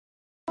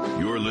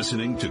You're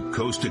listening to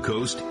Coast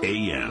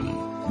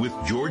AM with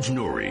George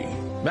Noory.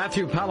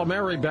 Matthew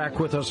Palomari back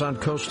with us on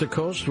Coast to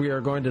Coast. We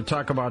are going to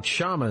talk about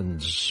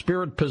shamans,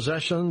 spirit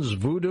possessions,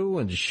 voodoo,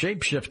 and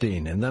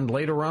shape-shifting. And then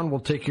later on, we'll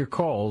take your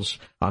calls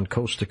on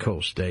Coast to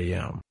Coast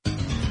AM.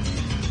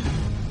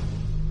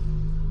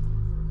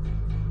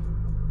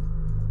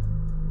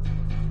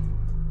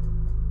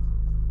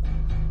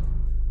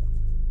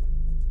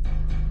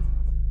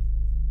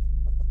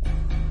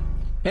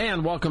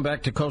 And welcome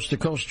back to Coast.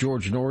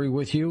 George Noory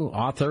with you,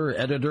 author,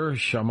 editor,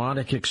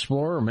 shamanic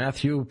explorer.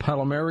 Matthew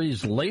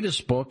Palomari's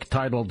latest book,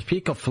 titled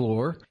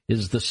Picaflor,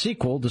 is the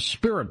sequel to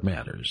Spirit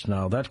Matters.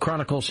 Now, that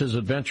chronicles his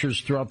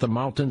adventures throughout the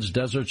mountains,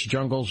 deserts,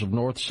 jungles of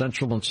North,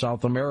 Central, and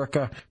South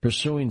America,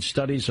 pursuing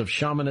studies of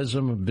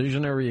shamanism,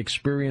 visionary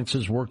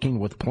experiences working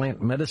with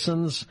plant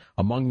medicines,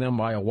 among them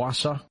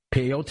ayahuasca,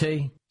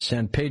 peyote,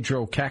 San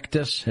Pedro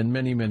cactus, and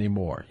many, many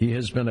more. He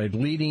has been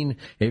leading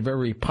a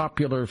very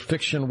popular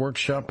fiction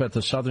workshop at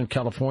the Southern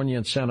California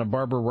and Santa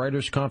Barbara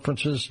Writers'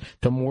 Conferences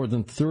to more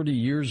than 30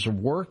 years of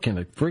work, and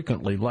it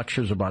frequently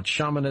lectures about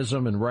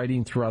shamanism and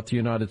writing throughout the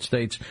United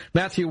States.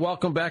 Matthew,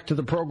 welcome back to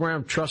the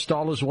program. Trust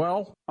all is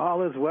well?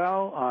 All is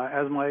well.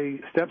 As my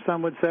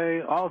stepson would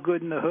say, all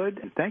good in the hood.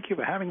 And thank you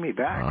for having me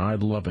back. I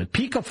love it.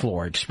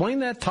 Picaflor, explain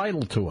that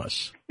title to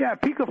us. Yeah,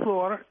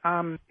 Picaflor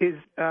is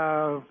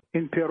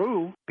in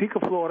Peru.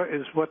 Picaflor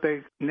is what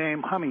they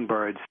name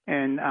hummingbirds,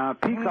 and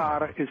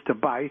picar is to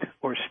bite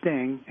or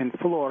sting, and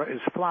flora is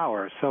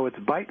flower. So it's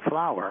bite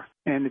flower,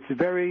 and it's a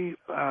very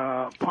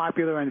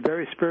popular and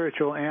very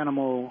spiritual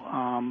animal,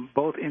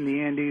 both in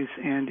the Andes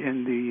and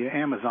in the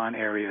Amazon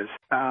areas.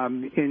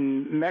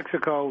 In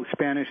Mexico,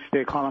 Spanish,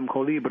 they call them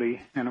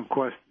colibri, and of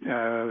course,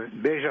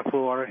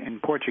 beija-flor in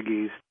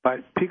Portuguese.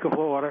 But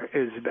Picaflor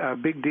is a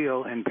big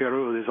deal in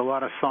Peru. There's a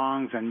lot of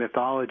songs and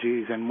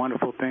mythologies and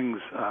wonderful things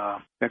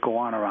that go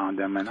on around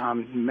them, and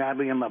I'm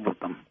madly in love with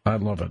them. I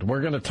love it. We're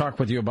going to talk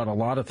with you about a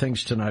lot of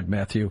things tonight,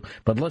 Matthew,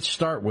 but let's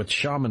start with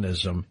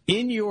shamanism.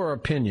 In your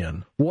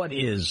opinion, what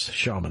is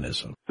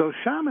shamanism? So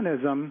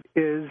shamanism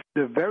is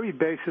the very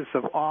basis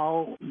of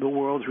all the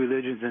world's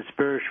religions and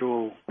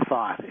spiritual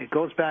thought. It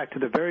goes back to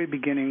the very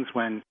beginnings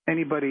when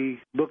anybody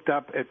looked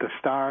up at the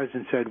stars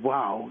and said,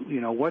 wow,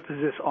 what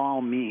does this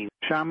all mean?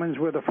 Shamans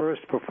were the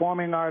first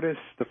performing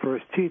artists, the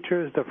first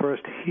teachers, the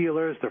first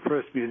healers, the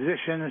first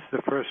musicians,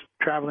 the first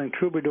traveling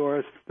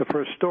troubadours, the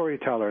first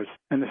storytellers.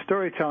 And the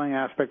storytelling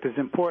aspect is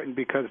important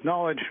because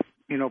knowledge,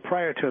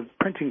 prior to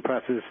printing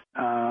presses,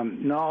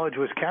 knowledge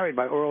was carried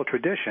by oral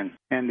tradition,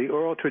 and the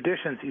oral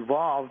traditions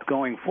evolved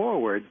going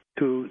forward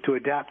to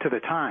adapt to the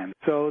time.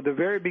 So the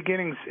very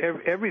beginnings,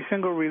 every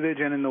single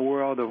religion in the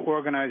world of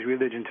organized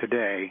religion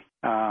today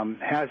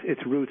has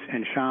its roots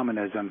in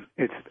shamanism.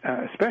 It's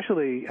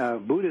especially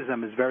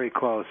Buddhism is very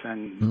close,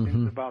 and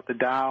things about the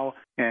Tao,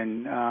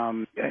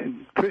 and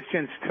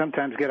Christians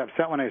sometimes get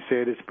upset when I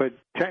say this, but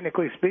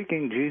technically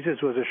speaking, Jesus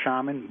was a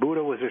shaman,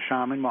 Buddha was a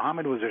shaman,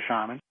 Muhammad was a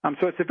shaman.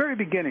 So it's the very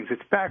beginnings.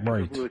 It's back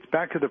to the roots,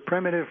 back to the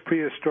primitive,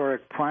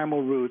 prehistoric,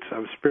 primal roots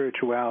of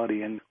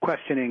spirituality and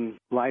questioning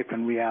life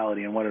and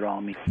reality and what it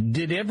all means.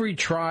 Did every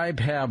tribe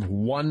have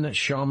one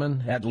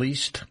shaman, at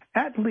least?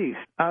 At least.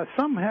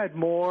 Some had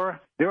more.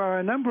 There are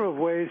a number of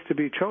ways to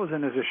be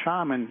chosen as a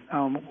shaman.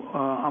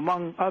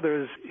 Among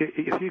others,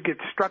 if you get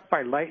struck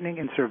by lightning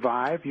and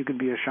survive, you can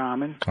be a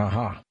shaman.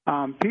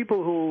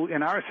 People who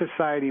in our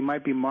society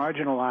might be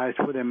marginalized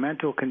for their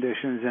mental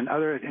conditions in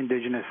other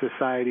indigenous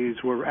societies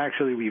were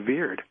actually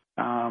revered.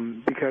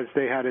 Because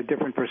they had a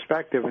different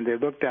perspective and they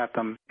looked at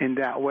them in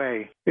that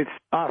way. It's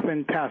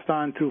often passed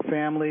on through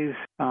families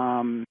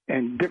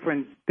and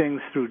different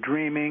things through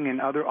dreaming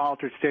and other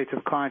altered states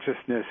of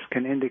consciousness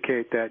can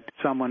indicate that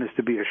someone is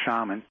to be a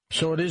shaman.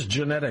 So it is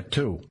genetic,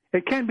 too.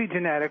 It can be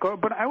genetic,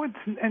 but I would,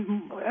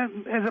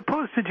 as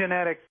opposed to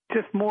genetic,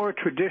 just more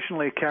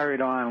traditionally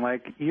carried on.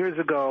 Like years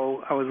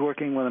ago, I was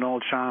working with an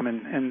old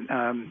shaman,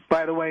 and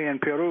by the way, in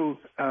Peru,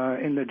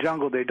 in the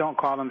jungle, they don't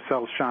call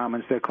themselves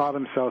shamans; they call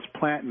themselves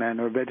plant men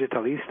or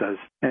vegetalistas.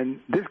 And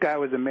this guy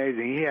was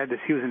amazing.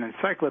 He was an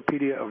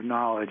encyclopedia of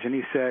knowledge, and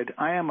he said,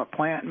 "I am a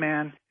plant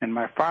man, and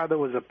my father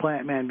was a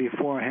plant man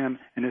before him,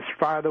 and his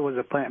father was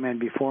a plant man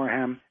before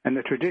him, and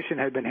the tradition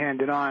had been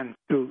handed on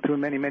through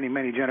many, many,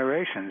 many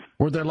generations."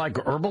 Were they like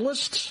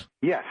herbalists?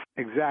 Yes,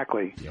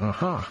 exactly.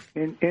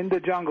 In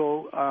the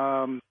jungle,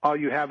 all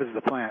you have is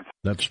the plants.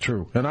 That's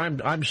true. And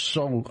I'm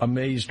so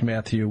amazed,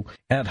 Matthew,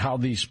 at how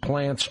these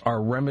plants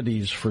are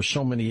remedies for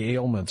so many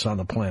ailments on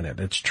the planet.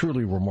 It's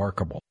truly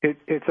remarkable.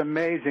 It's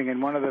amazing,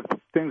 and one of the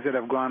things that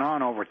have gone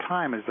on over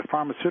time is the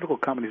pharmaceutical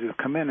companies have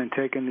come in and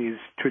taken these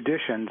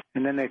traditions,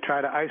 and then they try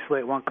to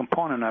isolate one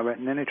component of it,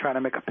 and then they try to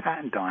make a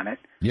patent on it.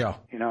 Yeah.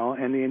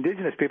 And the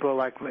indigenous people are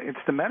like, it's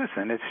the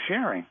medicine, it's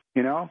sharing.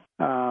 You know,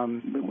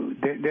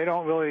 they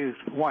don't really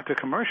want to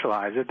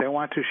commercialize it. They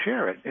want to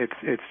share it.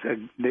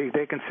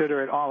 They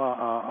consider it all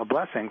a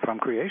blessing from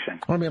creation.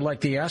 I mean,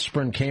 like the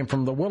aspirin came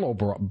from the willow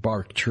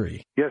bark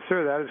tree. Yes,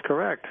 sir, that is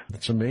correct.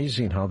 It's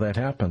amazing how that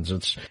happens.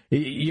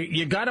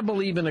 You got to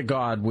believe in a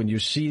God when you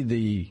see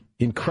the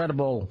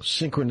incredible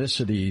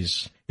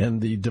synchronicities and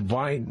the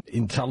divine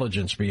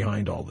intelligence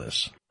behind all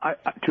this.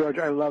 George,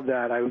 I love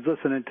that. I was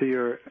listening to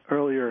your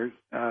earlier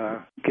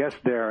guest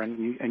there,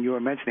 and you were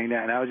mentioning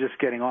that, and I was just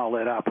getting all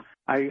lit up.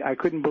 I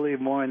couldn't believe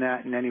more in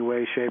that in any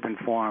way, shape, and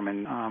form,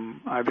 and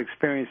I've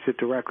experienced it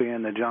directly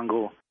in the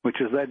jungle, which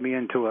has led me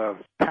into a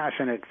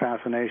passionate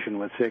fascination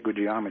with sacred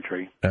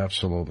geometry.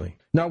 Absolutely.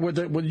 Now,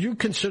 would you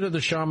consider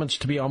the shamans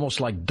to be almost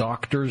like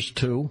doctors,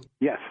 too?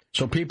 Yes.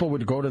 So people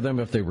would go to them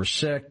if they were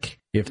sick,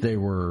 if they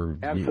were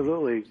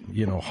absolutely,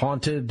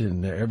 haunted,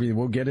 and everything.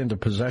 We'll get into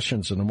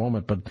possessions in a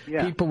moment, but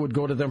people would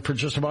go to them for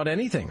just about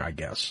anything, I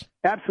guess.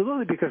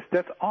 Absolutely, because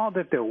that's all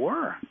that there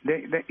were.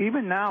 They,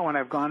 even now, when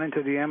I've gone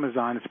into the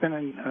Amazon, it's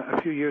been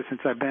a few years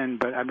since I've been,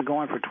 but I've been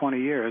going for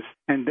 20 years,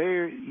 and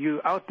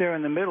you out there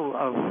in the middle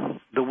of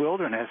the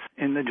wilderness,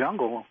 in the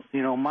jungle,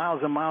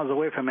 miles and miles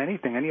away from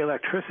anything, any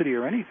electricity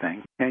or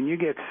anything, and you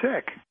get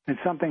sick and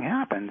something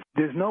happens.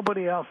 There's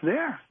nobody else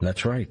there.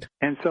 That's right.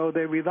 And so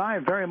they rely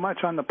very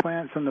much on the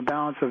plants and the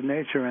balance of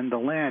nature and the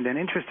land. And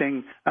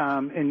interesting,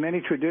 in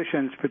many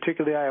traditions,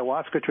 particularly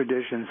ayahuasca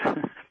traditions,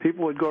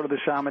 people would go to the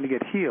shaman to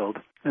get healed,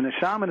 and the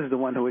shaman is the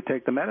one who would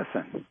take the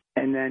medicine.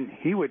 And then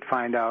he would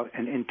find out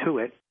and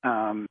intuit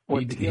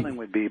what the healing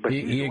would be. But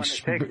he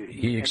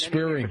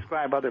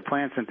prescribe other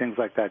plants and things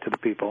like that to the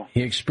people.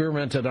 He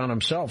experimented on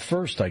himself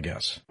first, I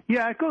guess.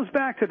 Yeah, it goes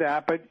back to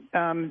that. But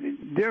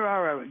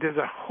there's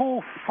a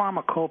whole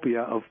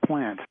pharmacopoeia of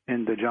plants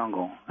in the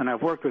jungle, and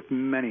I've worked with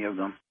many of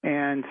them.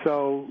 And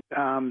so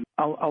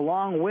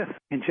along with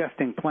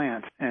ingesting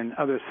plants and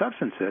other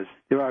substances,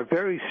 there are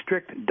very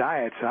strict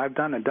diets. I've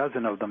done a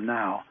dozen of them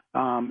now.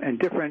 And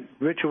different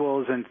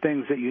rituals and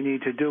things that you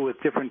need to do with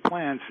different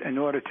plants in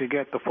order to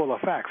get the full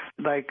effects.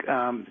 Like,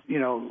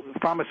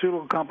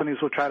 pharmaceutical companies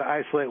will try to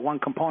isolate one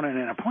component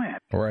in a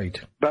plant. Right.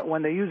 But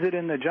when they use it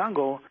in the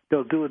jungle,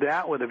 they'll do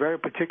that with a very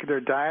particular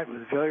diet,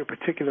 with very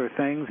particular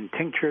things and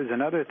tinctures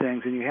and other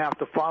things, and you have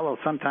to follow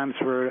sometimes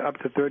for up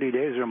to 30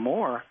 days or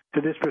more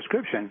to this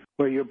prescription,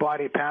 where your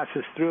body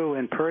passes through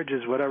and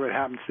purges whatever it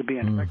happens to be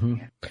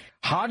infecting it.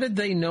 How did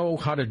they know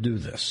how to do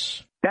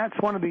this? That's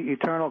one of the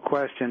eternal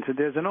questions.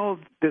 There's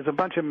a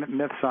bunch of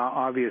myths,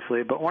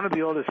 obviously, but one of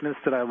the oldest myths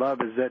that I love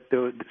is that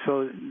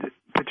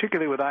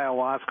particularly with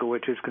ayahuasca,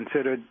 which is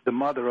considered the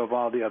mother of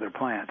all the other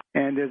plants.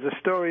 And there's a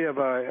story of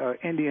an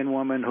Indian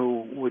woman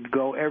who would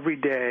go every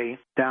day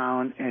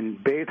down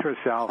and bathe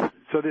herself.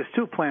 So there's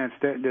two plants.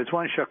 There's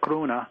one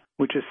chacruna,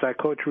 which is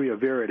Psychotria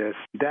viridis.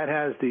 That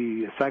has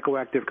the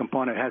psychoactive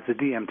component, has the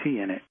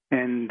DMT in it.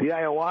 And the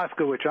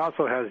ayahuasca, which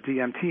also has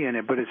DMT in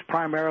it, but it's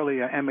primarily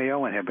a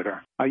MAO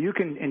inhibitor. You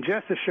can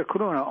ingest the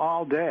chacruna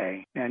all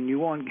day, and you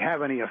won't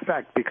have any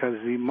effect because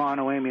the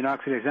monoamine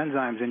oxidase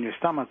enzymes in your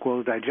stomach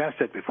will digest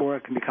it before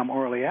it can become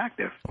orally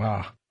active.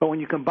 Wow. But when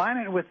you combine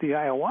it with the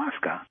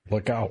ayahuasca,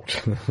 look out.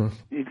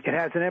 it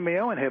has an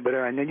MAO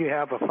inhibitor, and then you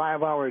have a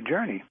 5-hour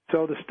journey.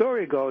 So the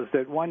story goes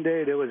that one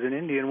day there was an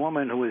Indian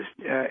woman who was,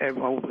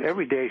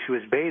 every day she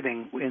was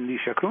bathing in the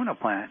chacruna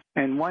plant.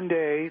 And one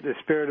day the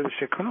spirit of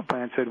the chacruna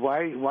plant said, why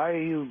are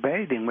you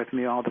bathing with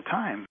me all the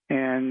time?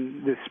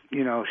 And this,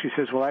 she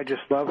says, well, I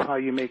just love how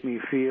you make me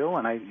feel,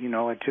 and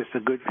it's just a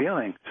good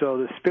feeling. So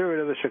the spirit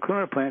of the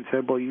chacruna plant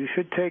said, well, you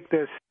should take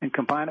this and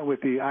combine it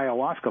with the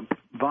ayahuasca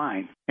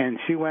vine. And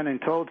she went and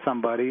told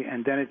somebody,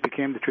 and then it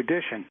became the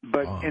tradition.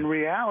 But in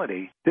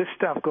reality, this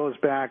stuff goes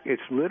back,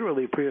 it's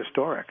literally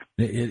prehistoric.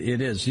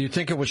 It is. Do you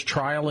think it was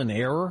trial and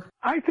error?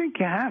 I think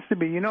it has to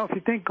be. If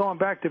you think going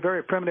back to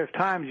very primitive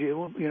times,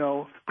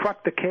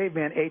 Kruk the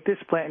caveman ate this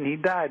plant and he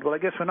died. Well, I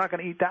guess we're not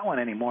going to eat that one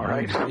anymore,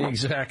 right?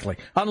 Exactly.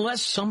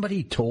 Unless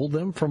somebody told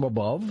them from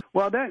above?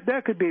 Well,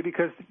 that could be,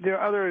 because there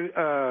are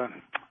other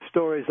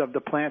stories of the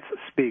plants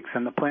speaks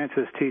and the plants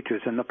as teachers,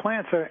 and the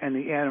plants and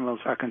the animals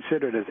are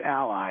considered as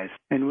allies.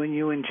 And when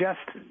you ingest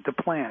the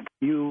plant,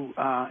 you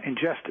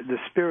ingest the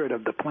spirit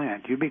of the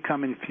plant. You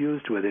become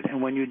infused with it.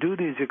 And when you do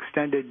these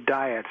extended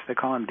diets, they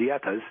call them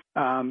dietas,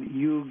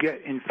 you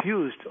get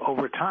infused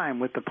over time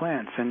with the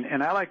plants.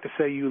 And I like to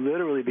say you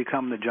literally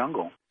become the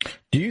jungle.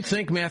 Do you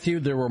think, Matthew,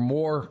 there were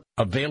more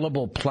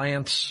available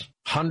plants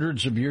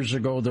hundreds of years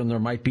ago than there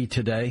might be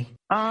today?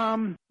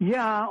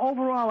 Yeah,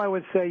 overall I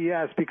would say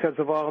yes, because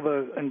of all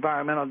the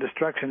environmental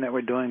destruction that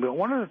we're doing. But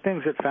one of the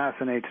things that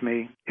fascinates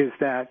me is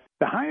that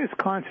the highest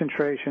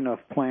concentration of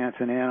plants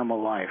in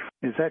animal life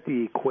is at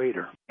the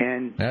equator.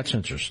 And that's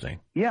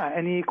interesting. Yeah,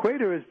 and the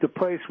equator is the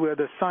place where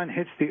the sun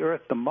hits the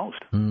earth the most.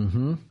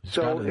 Mm-hmm.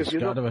 It's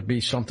got to be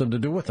something to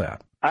do with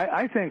that.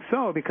 I think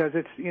so, because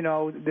it's,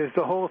 there's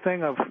the whole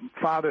thing of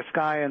Father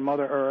Sky and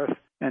Mother Earth.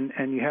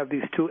 and you have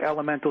these two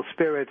elemental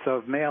spirits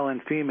of male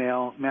and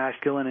female,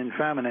 masculine and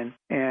feminine,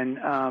 and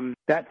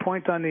that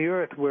point on the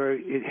earth where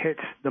it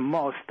hits the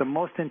most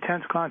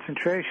intense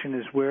concentration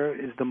is where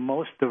is the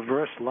most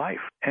diverse life,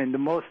 and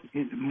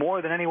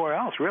more than anywhere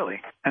else,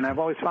 really. And I've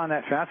always found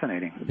that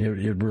fascinating.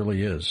 It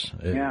really is.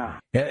 Yeah.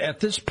 At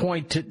this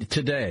point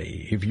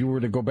today, if you were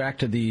to go back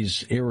to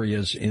these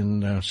areas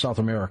in South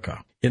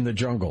America, in the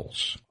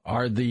jungles,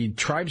 are the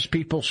tribes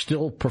people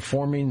still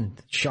performing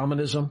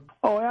shamanism?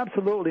 Oh,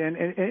 absolutely. And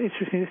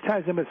interesting, this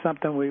ties in with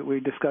something we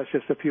discussed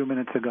just a few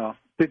minutes ago.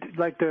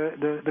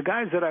 The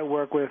guys that I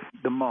work with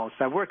the most,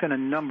 I've worked in a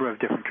number of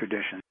different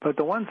traditions, but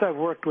the ones I've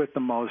worked with the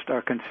most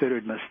are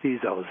considered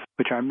mestizos,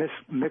 which are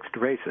mixed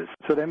races.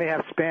 So they may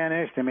have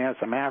Spanish, they may have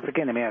some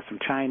African, they may have some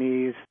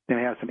Chinese, they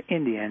may have some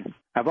Indian.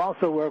 I've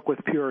also worked with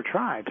pure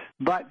tribes,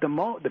 but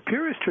the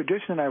purest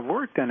tradition I've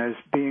worked in is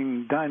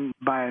being done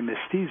by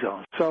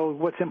mestizos. So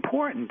what's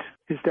important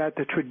is that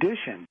the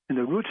tradition and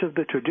the roots of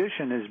the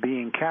tradition is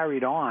being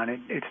carried on.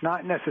 It's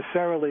not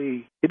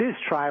necessarily, it is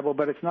tribal,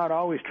 but it's not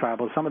always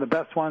tribal. Some of the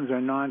best ones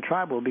are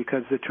non-tribal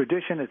because the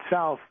tradition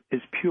itself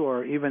is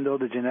pure. Even though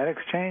the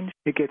genetics change,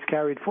 it gets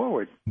carried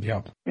forward.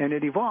 Yep. And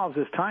it evolves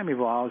as time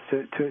evolves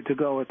to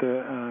go with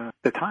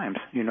the times,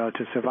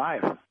 to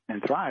survive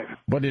and thrive.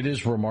 But it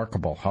is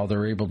remarkable how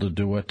they're able to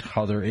do it,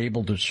 how they're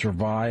able to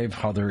survive,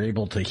 how they're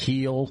able to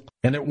heal,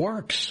 and it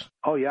works.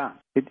 Oh, yeah,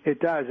 it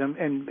does.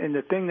 And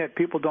the thing that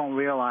people don't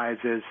realize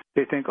is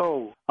they think,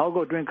 oh, I'll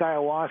go drink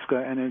ayahuasca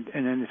and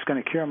then it's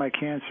going to cure my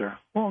cancer.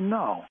 Well,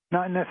 no,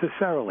 not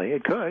necessarily.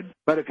 It could.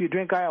 But if you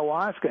drink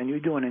ayahuasca and you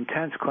do an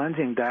intense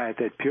cleansing diet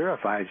that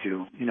purifies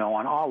you,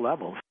 on all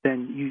levels,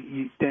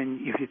 then then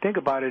if you think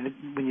about it,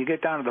 when you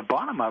get down to the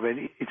bottom of it,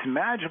 it's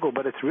magical,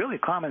 but it's really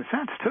common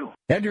sense, too.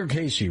 Edgar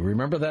Cayce,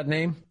 remember that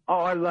name? Oh,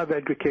 I love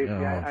Edgar Cayce.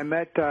 Yeah. I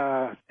met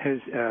his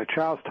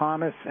Charles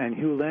Thomas and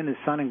Hugh Lynn, his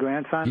son and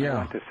grandson. Yeah. I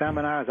went to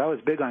seminars. I was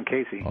big on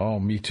Cayce. Oh,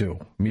 me too.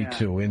 Me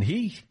too. And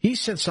he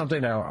said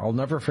something I'll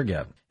never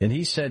forget. And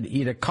he said,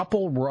 eat a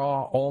couple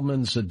raw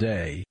almonds a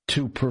day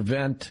to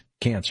prevent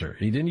cancer.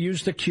 He didn't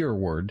use the cure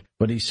word,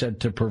 but he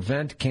said to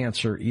prevent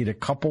cancer, eat a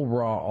couple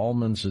raw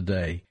almonds a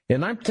day.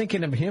 And I'm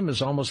thinking of him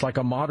as almost like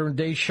a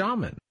modern-day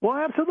shaman. Well,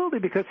 absolutely,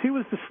 because he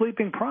was the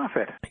sleeping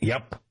prophet.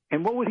 Yep.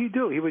 And what would he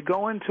do? He would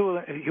go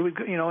into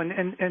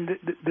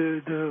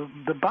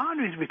the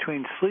boundaries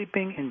between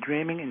sleeping and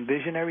dreaming and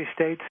visionary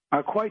states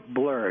are quite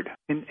blurred.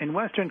 In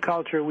Western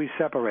culture, we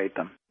separate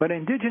them. But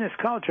indigenous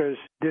cultures,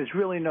 there's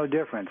really no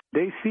difference.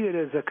 They see it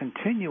as a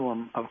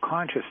continuum of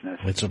consciousness.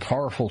 It's a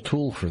powerful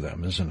tool for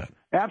them, isn't it?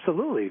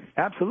 Absolutely,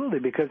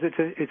 because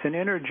it's an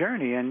inner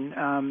journey,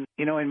 and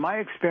in my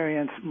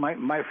experience,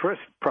 my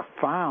first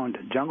profound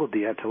jungle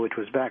dieta, which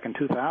was back in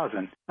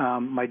 2000,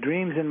 my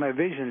dreams and my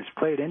visions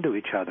played into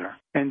each other,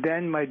 and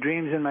then my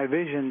dreams and my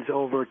visions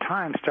over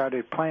time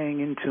started playing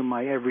into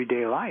my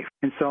everyday life,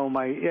 and so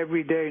my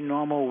everyday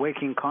normal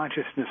waking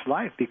consciousness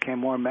life became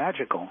more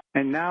magical,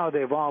 and now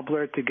they've all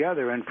blurred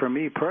together. And for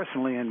me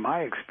personally, in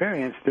my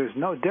experience, there's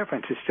no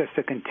difference. It's just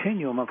a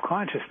continuum of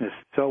consciousness.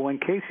 So when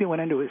Cayce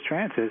went into his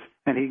trances,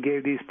 and he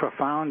gave these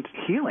profound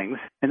healings,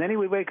 and then he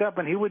would wake up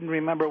and he wouldn't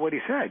remember what he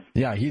said.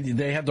 Yeah,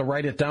 they had to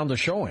write it down to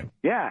show him.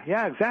 Yeah,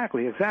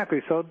 exactly.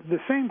 So the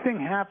same thing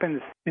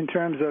happens in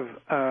terms of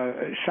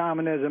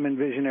shamanism and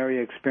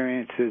visionary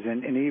experiences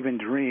and even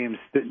dreams.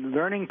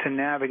 Learning to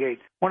navigate,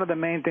 one of the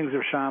main things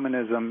of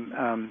shamanism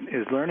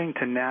is learning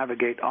to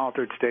navigate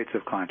altered states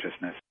of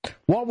consciousness.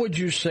 What would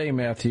you say,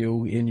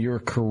 Matthew, in your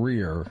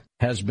career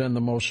has been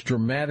the most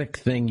dramatic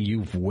thing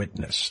you've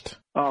witnessed?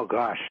 Oh,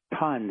 gosh,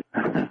 tons.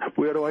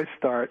 Where do I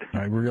start?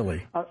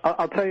 Really?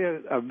 I'll tell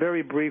you a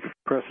very brief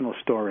personal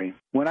story.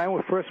 When I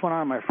first went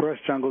on my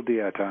first jungle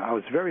dieta, I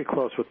was very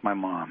close with my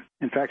mom.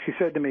 In fact, she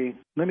said to me,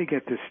 let me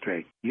get this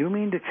straight. You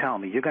mean to tell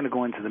me you're going to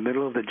go into the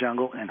middle of the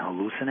jungle and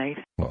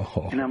hallucinate?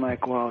 Oh. And I'm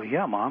like, well,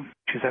 yeah, Mom.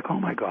 She's like, oh,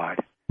 my God.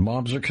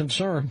 Moms are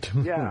concerned.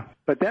 Yeah.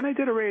 But then I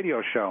did a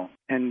radio show,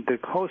 and the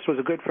host was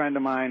a good friend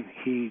of mine.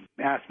 He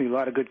asked me a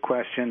lot of good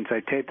questions.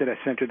 I taped it. I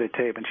sent her the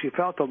tape, and she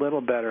felt a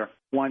little better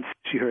once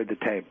she heard the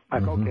tape.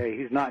 Like, okay,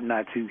 he's not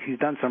nuts. He's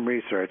done some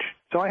research.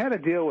 So I had to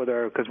deal with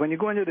her, because when you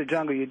go into the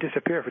jungle, you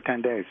disappear for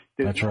 10 days.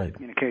 There's That's right. No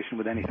communication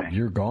with anything.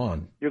 You're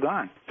gone. You're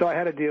gone. So I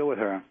had to deal with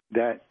her.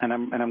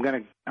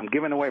 I'm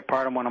giving away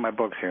part of one of my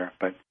books here,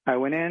 but I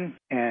went in,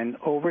 and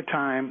over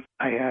time,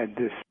 I had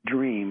this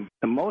dream,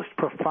 the most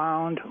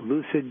profound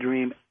lucid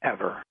dream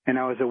ever. And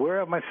I was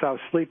aware of myself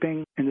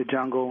sleeping in the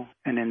jungle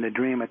and in the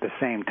dream at the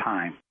same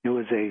time. It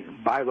was a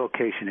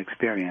bilocation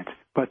experience,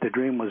 but the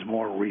dream was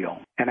more real.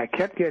 And I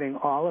kept getting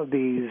all of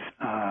these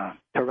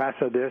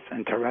Teresa this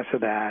and Teresa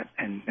that,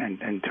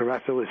 and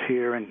Teresa was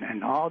here,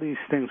 and all these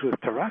things with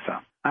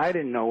Teresa. I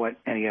didn't know what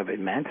any of it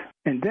meant.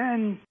 And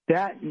then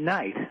that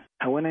night,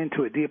 I went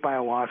into a deep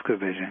ayahuasca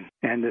vision,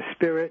 and the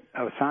spirit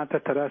of Santa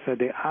Teresa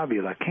de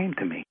Avila came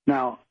to me.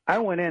 Now, I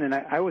went in, and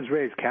I was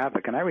raised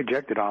Catholic, and I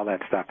rejected all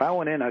that stuff. I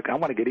went in, I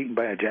want to get eaten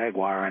by a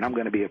jaguar, and I'm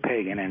going to be a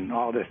pagan, and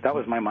all this. That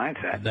was my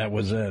mindset. That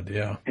was it,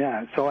 yeah.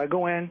 Yeah, so I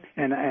go in,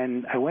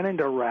 and I went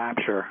into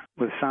rapture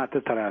with Santa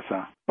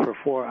Teresa for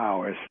 4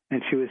 hours,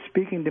 and she was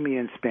speaking to me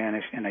in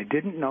Spanish, and I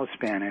didn't know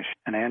Spanish,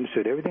 and I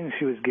understood everything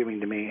she was giving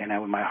to me, and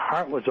my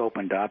heart was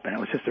opened up, and it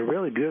was just a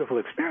really beautiful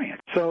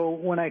experience. So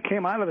when I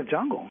came out of the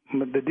jungle,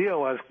 the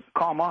deal was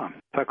call Mom.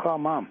 So I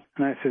called Mom,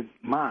 and I said,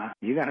 Ma,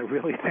 you got to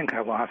really think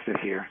I lost it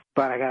here.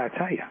 But I got to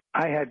tell you,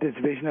 I had this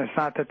vision of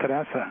Santa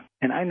Teresa,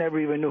 and I never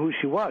even knew who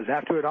she was.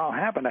 After it all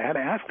happened, I had to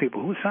ask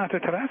people, who's Santa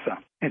Teresa?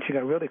 And she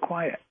got really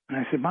quiet. And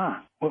I said, Ma,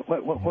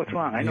 what's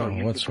wrong? I know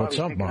what's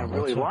up, Mom? I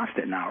really lost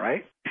it now,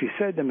 right? She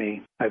said to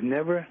me, I've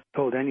never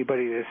told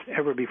anybody this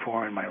ever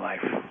before in my life.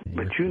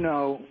 But you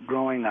know,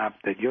 growing up,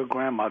 that your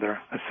grandmother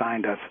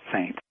assigned us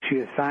saints. She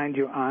assigned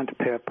your Aunt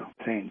Pip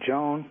St.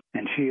 Joan,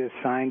 and she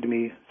assigned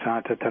me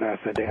Santa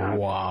Teresa de Ávila.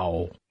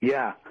 Wow.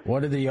 Yeah.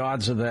 What are the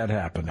odds of that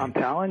happening? I'm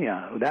telling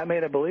you, that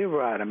made a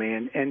believer out of me.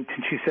 And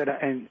she said,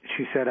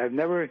 I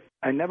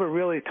never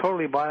really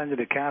totally bought into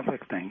the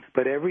Catholic thing.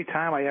 But every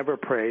time I ever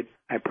prayed,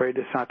 I prayed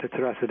to Santa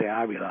Teresa de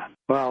Ávila.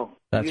 Well,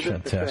 that's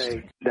fantastic. To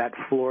say, that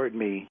floored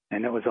me,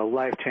 and it was a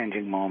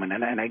life-changing moment.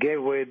 And I gave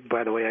away,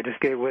 by the way, I just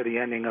gave away the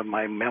ending of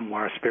my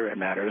memoir, Spirit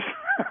Matters.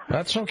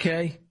 That's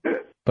okay.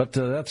 But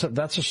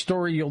that's a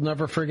story you'll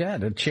never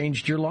forget. It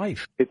changed your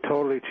life. It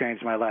totally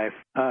changed my life.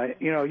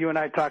 You and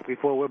I talked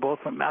before. We're both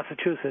from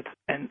Massachusetts,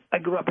 and I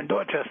grew up in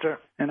Dorchester,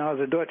 and I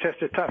was a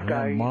Dorchester tough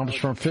guy. Mom's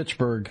from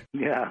Fitchburg.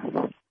 Yeah.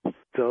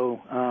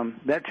 So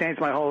that changed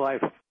my whole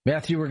life.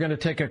 Matthew, we're going to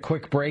take a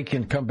quick break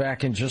and come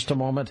back in just a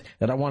moment,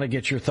 and I want to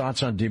get your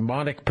thoughts on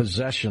demonic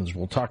possessions.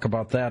 We'll talk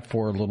about that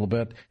for a little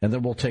bit, and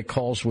then we'll take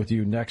calls with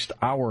you next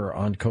hour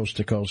on Coast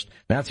to Coast.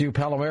 Matthew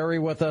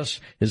Palomari with us.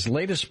 His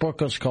latest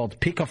book is called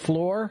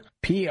Picaflor,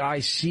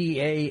 Picaflor.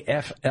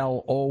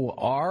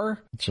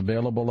 It's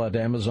available at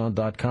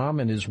Amazon.com,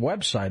 and his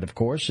website, of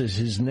course, is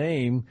his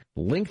name,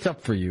 linked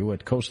up for you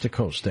at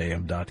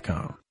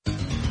coasttocoastam.com.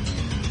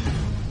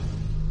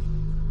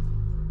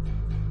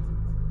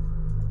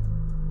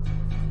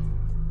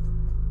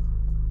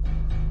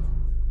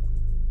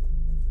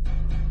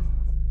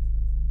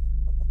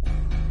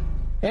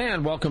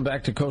 And welcome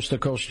back to Coast.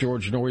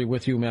 George Noory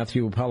with you.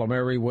 Matthew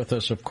Palomari with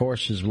us, of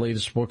course. His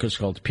latest book is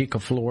called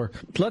Picaflor.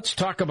 Let's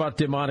talk about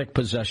demonic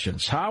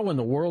possessions. How in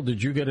the world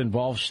did you get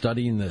involved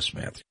studying this,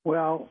 Matthew?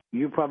 Well,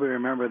 you probably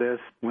remember this.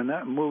 When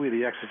that movie,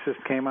 The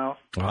Exorcist, came out.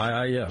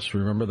 Yes,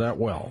 remember that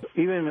well.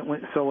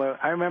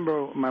 I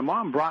remember my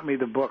mom brought me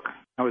the book.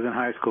 I was in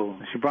high school.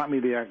 She brought me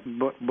the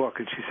book,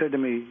 and she said to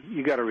me,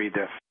 you got to read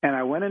this. And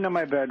I went into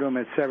my bedroom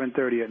at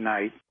 7:30 at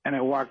night, and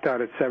I walked out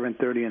at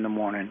 7:30 in the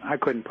morning. I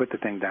couldn't put the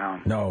thing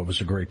down. No, it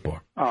was a great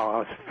book. Oh, I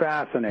was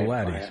fascinated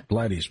by it.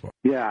 Blatty's book.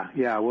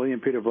 Yeah,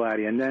 William Peter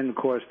Blatty. And then, of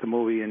course, the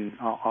movie and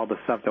all the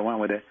stuff that went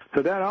with it.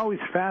 So that always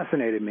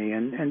fascinated me.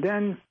 And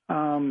then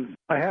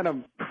I had a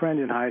friend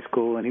in high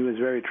school, and he was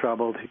very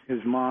troubled.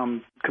 His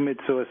mom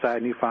committed suicide,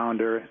 and he found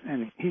her,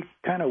 and he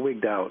kind of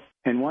wigged out.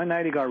 And one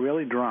night he got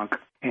really drunk,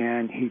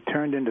 and he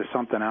turned into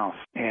something else,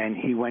 and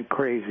he went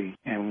crazy,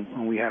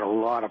 and we had a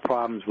lot of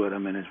problems with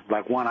him, and it's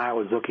like one eye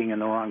was looking in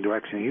the wrong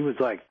direction. He was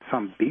like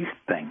some beast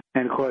thing.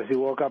 And, of course, he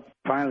woke up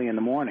finally in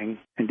the morning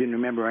and didn't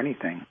remember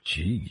anything.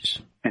 Jeez.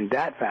 And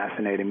that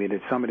fascinated me,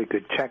 that somebody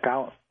could check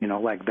out,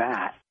 like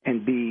that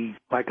and be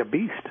like a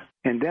beast.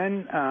 And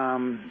then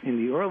in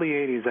the early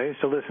 80s, I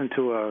used to listen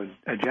to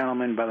a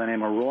gentleman by the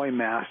name of Roy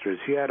Masters.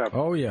 He had a...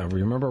 Oh, yeah.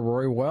 Remember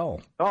Roy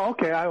well. Oh,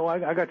 okay.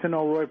 I got to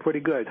know Roy pretty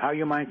good. How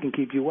Your Mind Can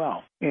Keep You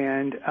Well.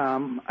 And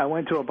I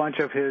went to a bunch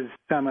of his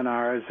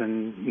seminars,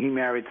 and he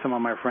married some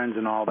of my friends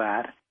and all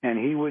that. And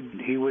he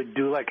would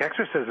do like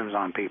exorcisms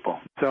on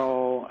people.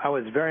 So I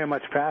was very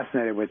much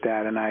fascinated with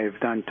that, and I've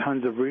done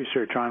tons of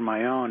research on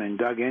my own and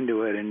dug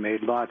into it and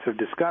made lots of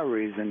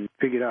discoveries and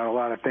figured out a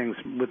lot of things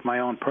with my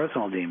own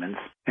personal demons.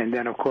 And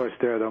then, of course,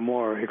 there are the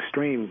more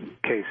extreme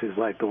cases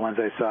like the ones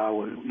I saw,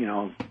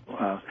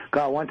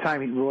 one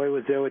time Roy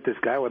was there with this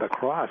guy with a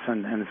cross,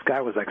 and this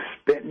guy was like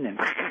spitting and,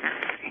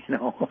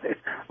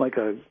 like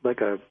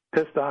a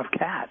pissed off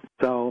cat.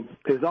 So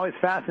it was always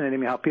fascinating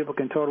me how people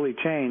can totally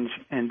change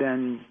and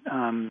then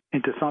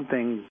into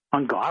something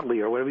ungodly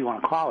or whatever you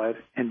want to call it,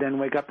 and then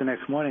wake up the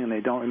next morning and they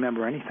don't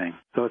remember anything.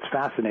 So it's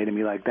fascinating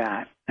me like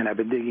that. And I've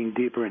been digging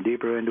deeper and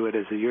deeper into it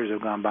as the years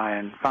have gone by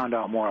and found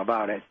out more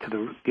about it,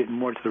 getting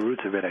more to the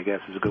roots of it, I guess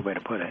is a good way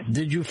to put it.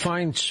 Did you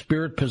find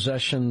spirit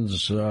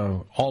possessions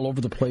all over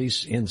the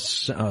place in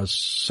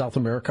South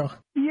America?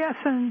 Yes,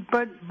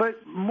 but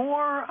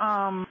more...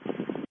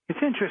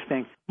 It's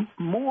interesting,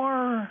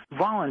 more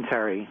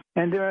voluntary.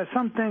 And there are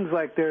some things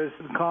like there's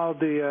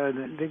called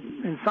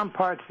in some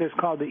parts there's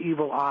called the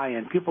evil eye,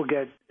 and people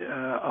get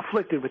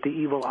afflicted with the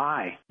evil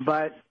eye.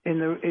 But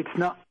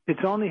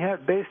it's only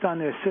based on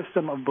their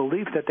system of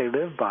belief that they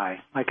live by.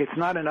 Like, it's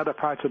not in other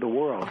parts of the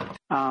world.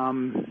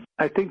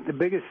 I think the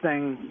biggest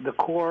thing, the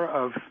core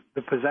of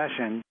the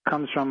possession,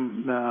 comes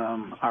from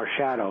our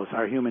shadows,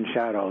 our human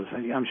shadows.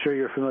 I'm sure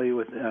you're familiar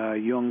with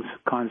Jung's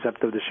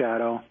concept of the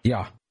shadow.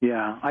 Yeah.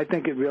 Yeah, I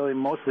think it really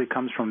mostly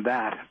comes from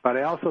that. But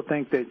I also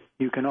think that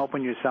you can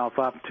open yourself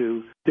up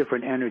to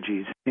different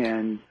energies.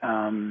 And,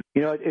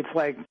 it's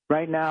like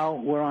right now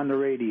we're on the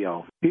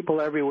radio.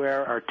 People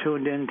everywhere are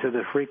tuned into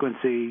the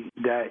frequency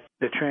that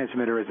the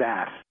transmitter is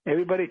at.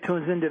 Everybody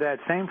tunes into that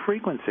same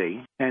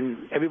frequency, and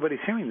everybody's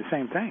hearing the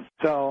same thing.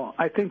 So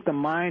I think the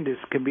mind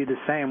can be the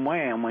same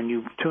way. And when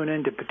you tune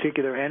into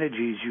particular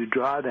energies, you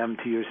draw them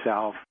to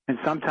yourself. And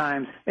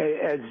sometimes,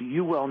 as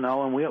you well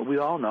know, and we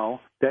all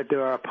know, that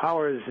there are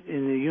powers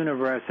in the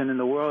universe and in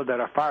the world that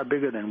are far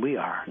bigger than we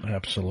are.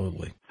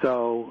 Absolutely.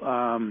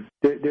 So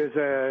there's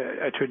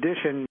a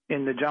tradition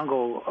in the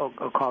jungle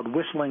called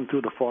whistling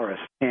through the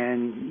forest.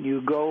 And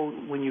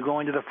when you go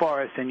into the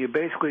forest, and you're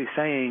basically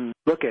saying,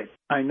 look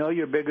I know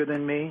you're bigger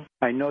than me.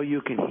 I know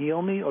you can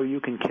heal me or you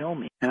can kill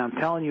me. And I'm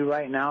telling you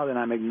right now that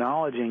I'm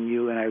acknowledging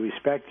you and I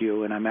respect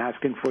you and I'm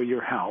asking for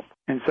your help.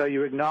 And so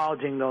you're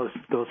acknowledging those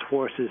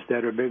forces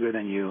that are bigger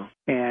than you.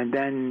 And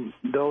then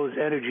those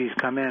energies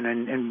come in.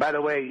 And by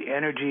the way,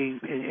 energy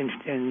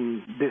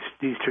in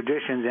these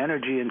traditions,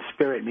 energy and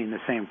spirit mean the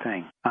same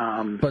thing.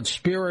 But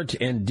spirit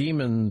and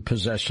demon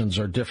possessions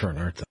are different,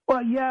 aren't they?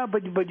 Well, yeah,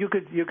 but you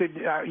could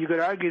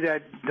argue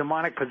that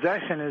demonic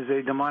possession is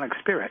a demonic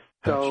spirit.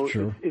 So That's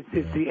true.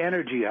 It's the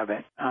energy of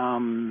it.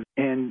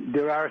 And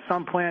there are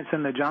some plants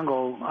in the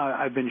jungle,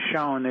 I've been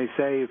shown, they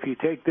say if you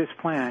take this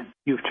plant,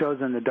 you've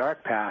chosen the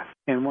dark path.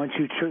 And once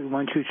you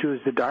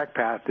choose the dark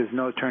path, there's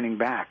no turning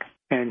back.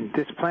 And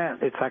this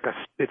plant, it's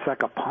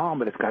like a palm,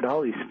 but it's got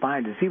all these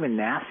spines. It's even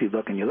nasty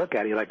looking. You look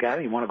at it, you're like, I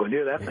don't even want to go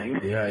near that thing.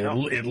 Yeah,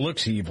 it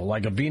looks evil,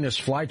 like a Venus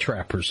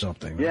flytrap or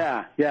something.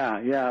 Yeah,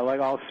 like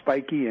all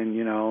spiky and,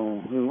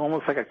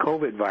 almost like a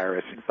COVID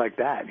virus. It's like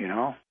that,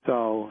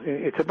 So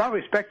it's about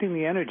respecting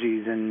the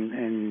energies and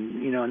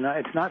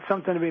it's not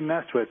something to be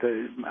messed with.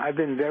 I've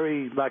been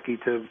very lucky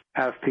to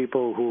have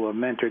people who have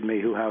mentored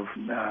me who have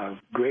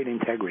great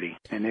integrity,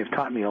 and they've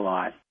taught me a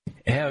lot.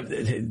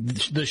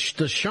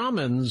 The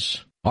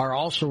shamans are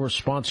also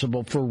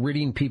responsible for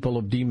ridding people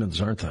of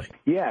demons, aren't they?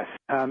 Yes.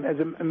 As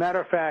a matter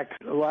of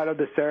fact, a lot of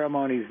the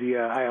ceremonies, the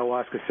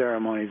ayahuasca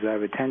ceremonies that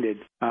I've attended,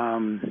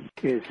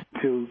 is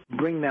to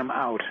bring them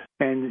out.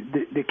 And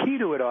the key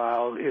to it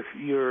all, if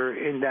you're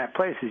in that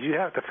place, is you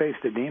have to face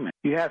the demon.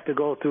 You have to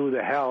go through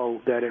the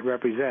hell that it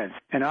represents.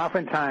 And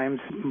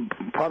oftentimes,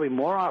 probably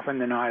more often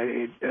than not,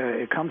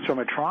 it comes from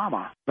a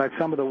trauma. Like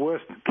some of the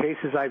worst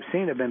cases I've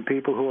seen have been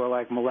people who are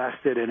like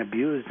molested and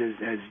abused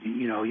as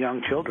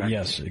young children.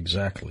 Yes,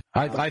 exactly.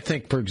 I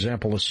think, for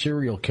example, a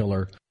serial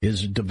killer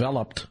is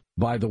developed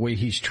by the way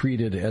he's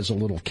treated as a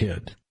little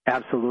kid.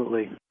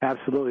 Absolutely.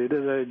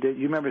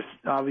 You remember,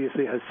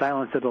 obviously,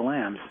 Silence of the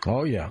Lambs.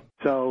 Oh, yeah.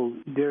 So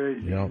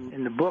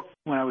in the book,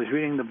 when I was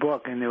reading the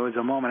book, and there was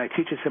a moment, I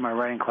teach this in my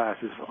writing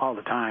classes all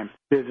the time,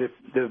 there's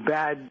the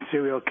bad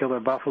serial killer,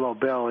 Buffalo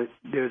Bill,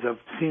 there's a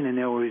scene in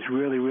there where he's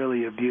really,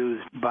 really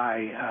abused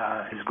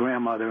by his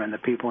grandmother and the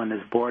people in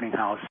his boarding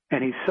house.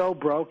 And he's so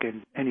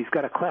broken, and he's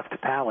got a cleft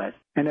palate.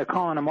 And they're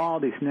calling him all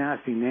these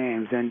nasty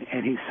names, and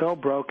he's so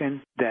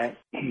broken that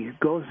he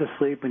goes to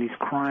sleep and he's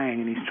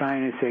crying and he's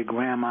trying to say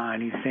grandma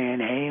and he's saying,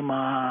 hey,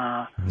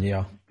 ma.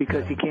 Yeah.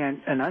 Because he can't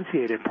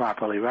enunciate it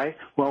properly, right?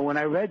 Well, when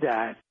I read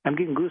that, I'm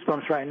getting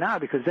goosebumps right now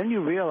because then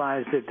you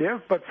realize that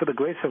but for the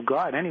grace of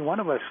God, any one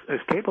of us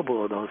is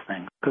capable of those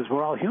things because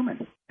we're all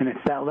human. And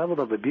it's that level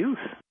of abuse.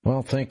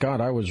 Well, thank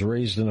God I was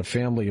raised in a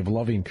family of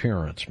loving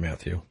parents,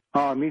 Matthew.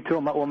 Oh, me too.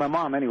 Well, my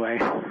mom anyway.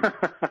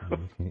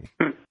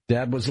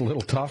 Dad was a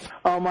little tough?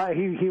 Oh,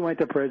 he went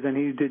to prison.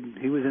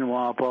 He was in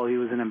Walpole. He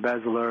was an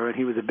embezzler, and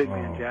he was a big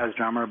band jazz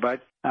drummer.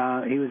 But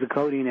he was a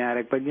codeine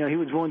addict. But he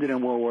was wounded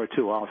in World War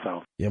II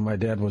also. Yeah, my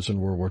dad was in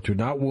World War II.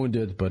 Not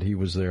wounded, but he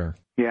was there.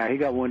 Yeah, he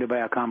got wounded by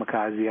a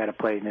kamikaze. He had a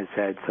plate in his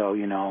head, so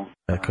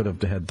that could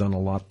have had done a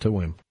lot to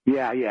him.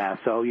 Yeah.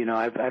 So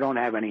I don't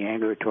have any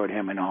anger toward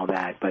him and all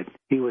that, but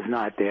he was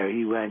not there.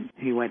 He went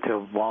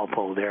to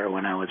Walpole there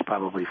when I was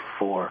probably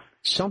 4.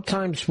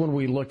 Sometimes when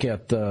we look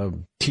at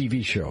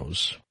TV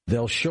shows,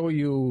 they'll show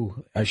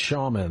you a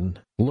shaman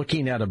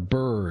looking at a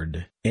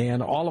bird,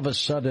 and all of a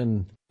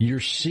sudden you're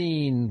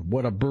seeing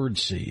what a bird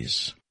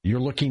sees. You're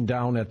looking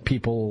down at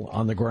people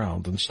on the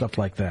ground and stuff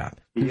like that.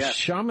 Do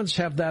shamans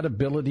have that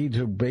ability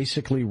to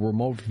basically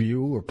remote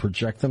view or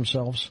project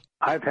themselves?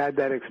 I've had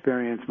that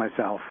experience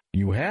myself.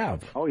 You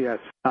have? Oh, yes.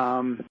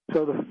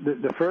 So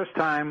the first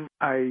time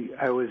I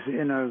was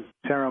in a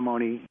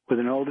ceremony with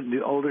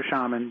the older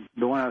shaman,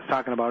 the one I was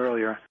talking about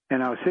earlier,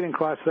 and I was sitting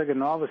cross-legged,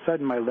 and all of a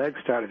sudden my legs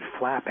started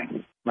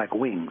flapping. like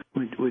wings,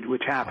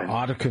 which happened.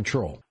 Out of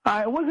control.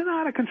 It wasn't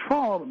out of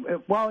control.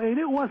 It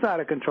was out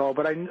of control,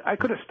 but I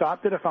could have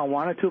stopped it if I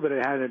wanted to, but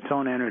it had its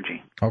own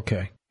energy.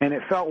 Okay. And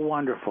it felt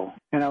wonderful.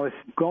 And I was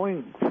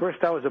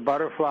first I was a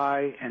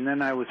butterfly, and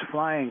then I was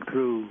flying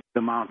through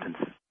the mountains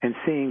and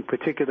seeing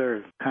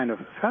particular kind of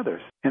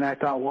feathers. And I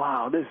thought,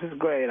 wow, this is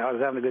great. I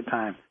was having a good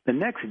time. The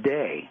next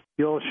day,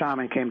 the old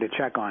shaman came to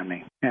check on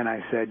me. And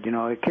I said,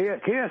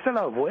 ¿Qué es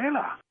la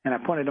vuela? And I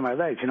pointed to my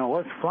legs,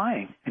 what's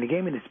flying? And he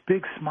gave me this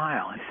big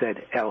smile. He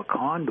said, El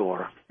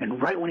Condor.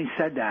 And right when he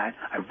said that,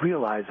 I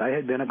realized I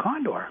had been a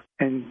condor.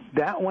 And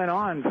that went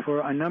on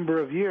for a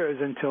number of years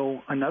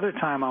until another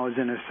time I was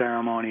in a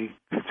ceremony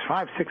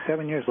 5, 6,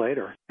 7 years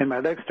later. And my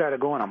legs started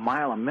going a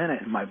mile a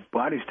minute, and my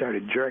body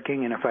started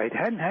jerking. And if I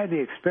hadn't had the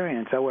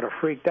experience, I would have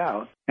freaked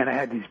out. And I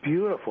had these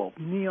beautiful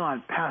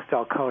neon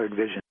pastel-colored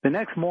visions. The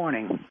next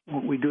morning,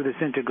 we do this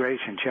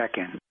integration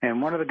check-in.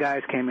 And one of the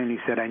guys came in, he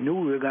said, I knew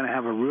we were going to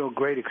have a real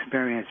great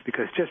experience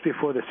because just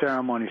before the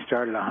ceremony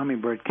started, a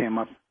hummingbird came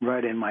up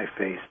right in my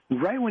face.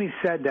 Right when he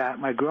said that,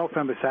 my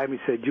girlfriend beside me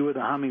said, you were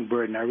the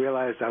hummingbird, and I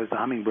realized I was the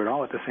hummingbird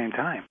all at the same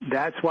time.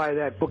 That's why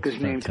that book is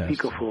named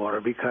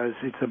Picaflor, because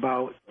it's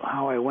about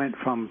how I went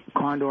from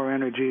condor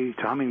energy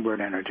to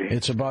hummingbird energy.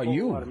 It's about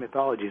you. A lot of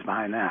mythologies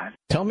behind that.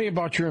 Tell me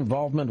about your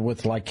involvement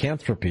with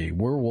lycanthropy,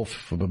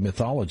 werewolf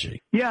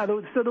mythology. Yeah,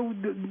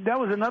 that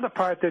was another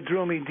part that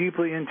drew me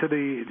deeply into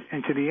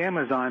the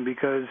Amazon,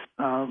 because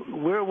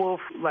werewolf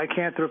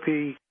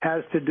lycanthropy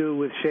has to do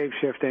with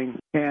shape-shifting.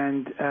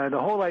 And the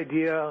whole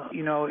idea,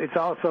 it's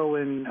also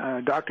in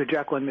Dr.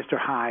 Jekyll and Mr.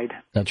 Hyde.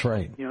 That's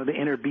right. The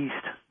inner beast,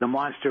 the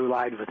monster who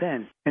lied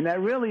within. And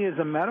that really is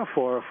a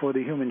metaphor for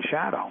the human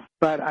shadow.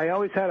 But I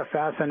always had a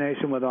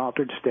fascination with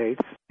altered states.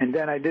 And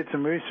then I did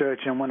some research,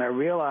 and when I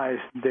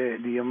realized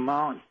the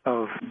amount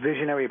of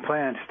visionary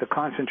plants, the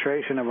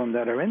concentration of them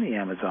that are in the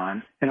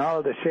Amazon, and all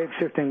of the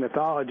shape-shifting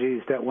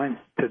mythologies that went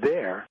to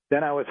there,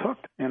 then I was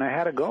hooked. And I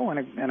had to go,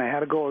 and I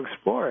had to go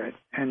explore it.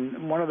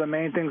 And one of the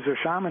main things of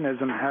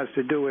shamanism has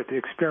to do with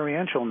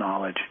experiential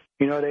knowledge.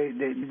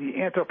 The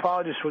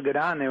anthropologists would get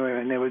on there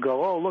and they would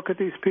go, oh, look at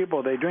these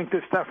people. They drink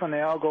this stuff and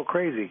they all go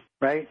crazy,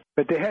 right?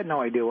 But they had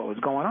no idea what was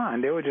going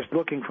on. They were just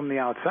looking from the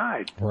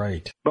outside.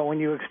 Right. But when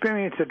you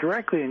experience it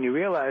directly and you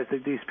realize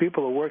that these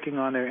people are working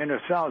on their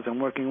inner selves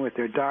and working with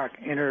their dark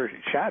inner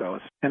shadows,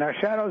 and our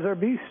shadows are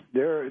beasts.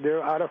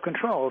 They're out of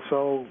control.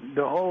 So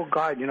the whole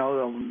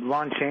the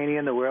Lon Chaney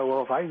and the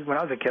werewolf, when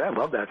I was a kid, I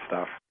loved that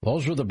stuff.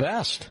 Those were the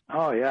best.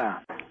 Oh, yeah.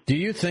 Do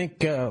you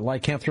think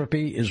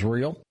lycanthropy is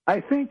real?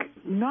 I think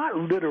not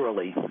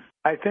literally.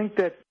 I think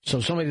that... So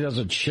somebody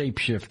doesn't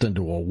shapeshift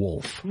into a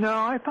wolf? No,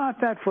 I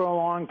thought that for a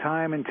long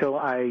time until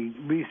I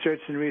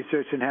researched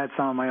and had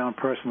some of my own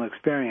personal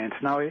experience.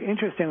 Now, it's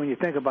interesting when you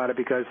think about it,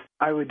 because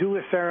I would do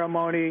a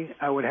ceremony,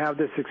 I would have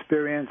this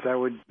experience, I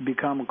would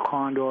become a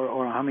condor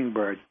or a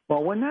hummingbird.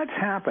 Well, when that's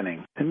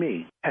happening to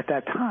me at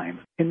that time,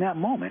 in that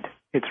moment,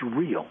 it's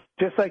real.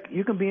 Just like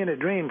you can be in a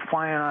dream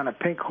flying on a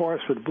pink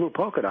horse with blue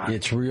polka dots.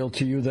 It's real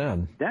to you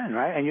then. Then,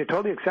 right? And you're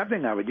totally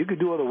accepting of it. You could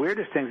do all the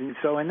weirdest things. And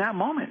so in that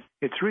moment,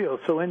 it's real.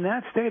 So in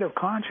that state of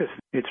consciousness,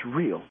 it's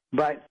real.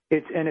 But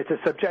it's a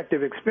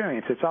subjective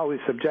experience. It's always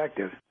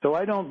subjective. So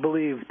I don't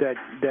believe that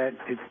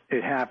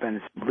it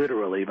happens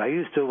literally. I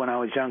used to when I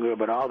was younger,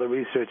 but all the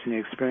research and the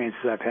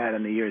experiences I've had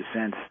in the years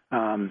since,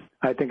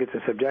 I think it's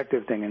a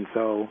subjective thing. And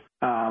so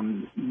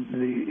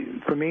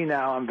for me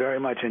now, I'm very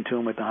much in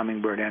tune with the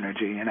hummingbird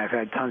energy, and I've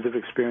had tons of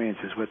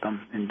experiences with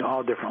them in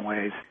all different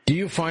ways. Do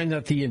you find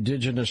that the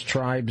indigenous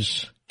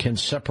tribes can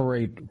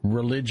separate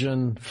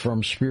religion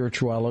from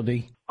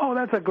spirituality? Oh,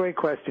 that's a great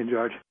question,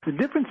 George. The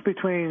difference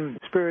between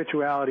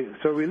spirituality,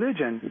 so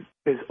religion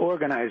is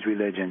organized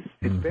religion.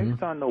 It's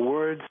based on the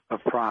words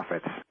of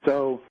prophets.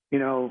 So,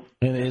 And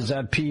is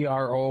that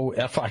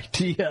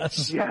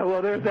PROFITS? Yeah,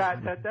 well, there's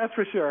that. That's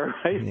for sure,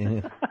 right?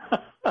 Yeah.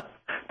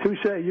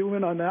 Touche, you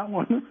win on that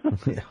one.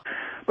 Yeah.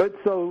 But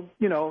so,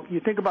 you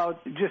think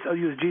about, I'll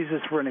use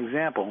Jesus for an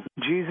example.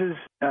 Jesus,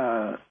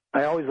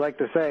 I always like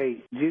to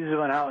say, Jesus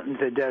went out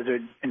into the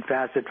desert and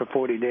fasted for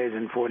 40 days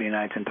and 40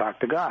 nights and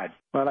talked to God.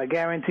 Well, I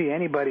guarantee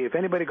if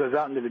anybody goes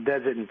out into the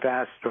desert and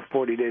fasts for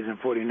 40 days and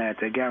 40 nights,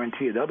 I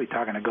guarantee you they'll be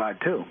talking to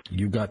God too.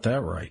 You got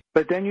that right.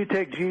 But then you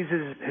take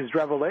Jesus, his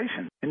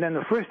revelation, and then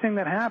the first thing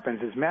that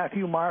happens is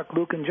Matthew, Mark,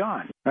 Luke, and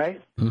John,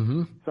 right?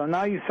 Mm-hmm. So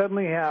now you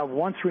suddenly have,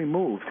 once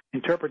removed,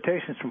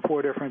 interpretations from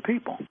 4 different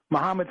people.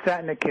 Muhammad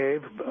sat in a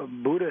cave.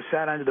 Buddha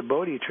sat under the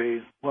Bodhi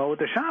tree. Well, what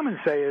the shamans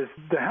say is,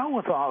 the hell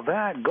with all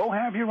that. Go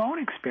have your own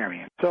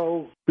experience.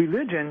 So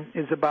religion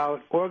is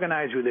about,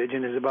 organized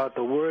religion is about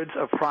the words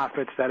of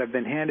prophets that have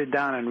been handed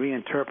down and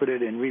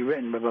reinterpreted and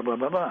rewritten, blah, blah, blah,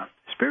 blah, blah.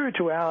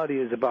 Spirituality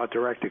is about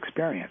direct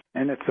experience,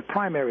 and it's the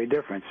primary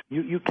difference.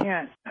 You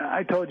can't,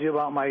 I told you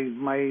about my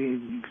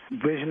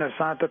vision of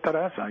Santa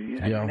Teresa,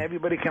 and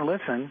everybody can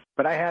listen,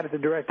 but I had the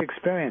direct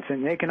experience,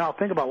 and they can all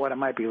think about what it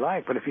might be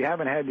like, but if you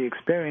haven't had the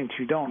experience,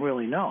 you don't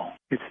really know.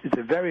 It's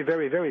a very,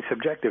 very, very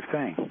subjective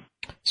thing.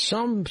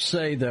 Some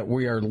say that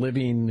we are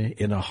living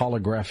in a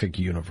holographic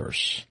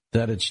universe,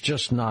 that it's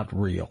just not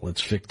real,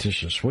 it's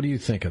fictitious. What do you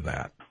think of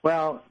that?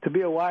 Well, to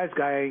be a wise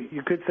guy,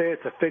 you could say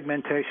it's a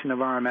figmentation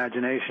of our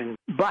imagination.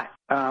 But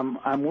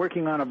I'm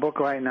working on a book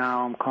right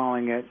now. I'm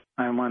calling it,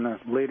 I'm on the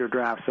later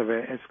drafts of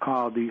it. It's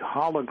called The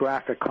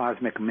Holographic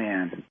Cosmic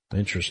Man.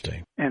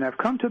 Interesting. And I've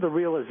come to the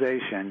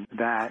realization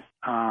that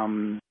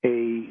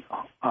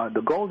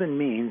the golden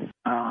mean,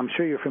 I'm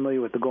sure you're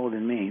familiar with the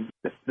golden mean.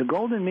 The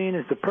golden mean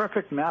is the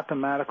perfect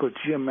mathematical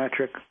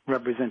geometric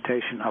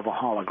representation of a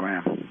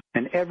hologram.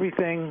 And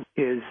everything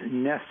is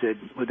nested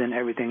within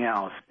everything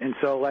else. And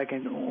so, like,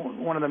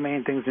 one of the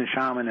main things in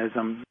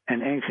shamanism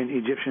and ancient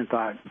Egyptian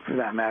thought, for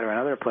that matter, and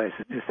other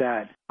places, is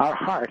that our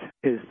heart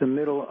is the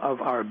middle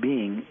of our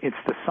being. It's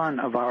the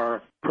sun of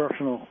our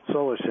personal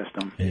solar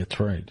system. That's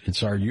right.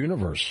 It's our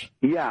universe.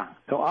 Yeah.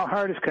 So our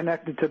heart is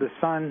connected to the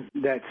sun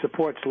that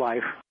supports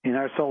life in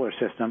our solar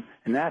system,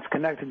 and that's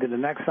connected to the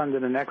next sun, to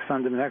the next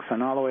sun, to the next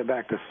sun, all the way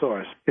back to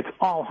source. It's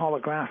all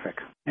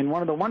holographic. And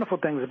one of the wonderful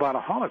things about a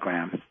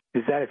hologram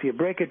is that if you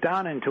break it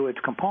down into its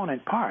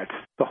component parts,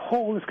 the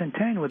whole is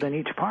contained within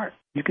each part.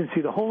 You can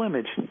see the whole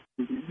image.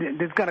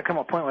 There's got to come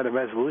a point where the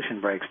resolution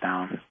breaks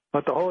down.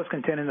 But the whole is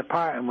contained in the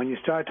part, and when you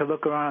start to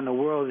look around the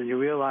world and you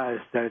realize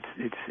that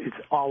it's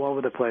all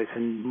over the place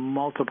in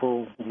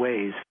multiple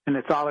ways, and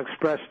it's all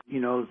expressed,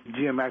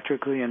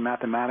 geometrically and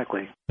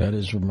mathematically. That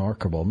is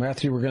remarkable.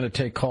 Matthew, we're going to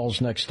take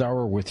calls next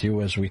hour with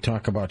you as we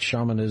talk about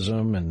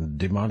shamanism and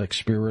demonic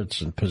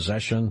spirits and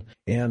possession.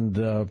 And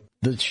the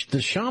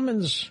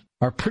shamans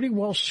are pretty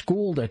well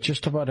schooled at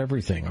just about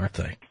everything, aren't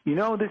they?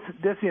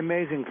 That's the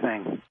amazing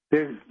thing.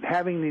 They're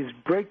having these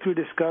breakthrough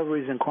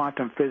discoveries in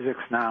quantum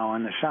physics now,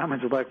 and the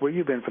shamans are like, where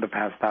you been for the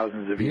past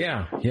thousands of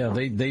years? Yeah,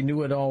 they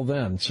knew it all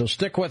then. So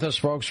stick with us,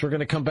 folks. We're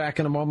going to come back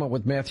in a moment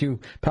with Matthew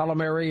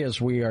Palmieri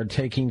as we are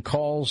taking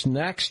calls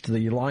next.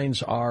 The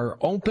lines are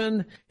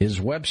open. His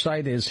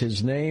website is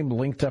his name,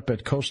 linked up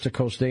at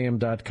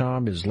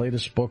coasttocoastam.com. His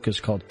latest book is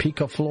called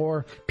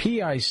Picaflor,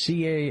 Picaflor.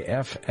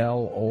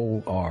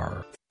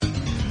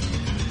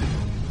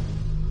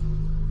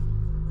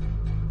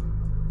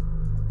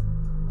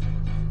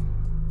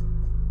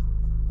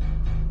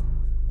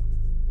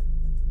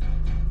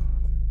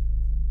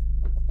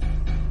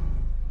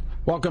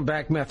 Welcome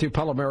back, Matthew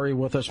Palmieri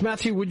with us.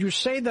 Matthew, would you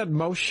say that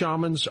most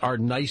shamans are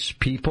nice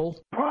people?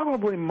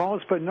 Probably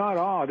most, but not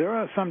all. There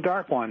are some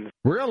dark ones.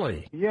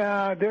 Really?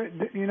 Yeah,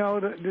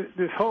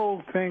 this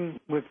whole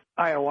thing with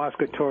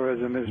ayahuasca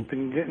tourism has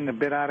been getting a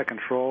bit out of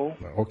control.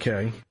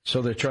 Okay.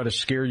 So they try to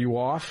scare you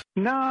off?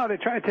 No, they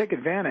try to take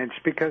advantage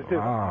because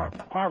there's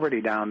poverty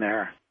down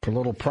there. A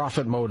little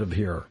profit motive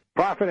here.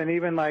 Profit, and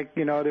even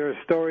there are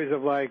stories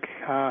of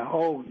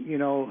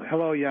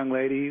hello, young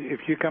lady,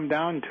 if you come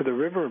down to the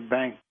river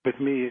bank with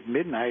me at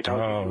midnight,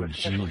 I'll give you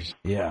a jeez.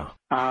 Yeah.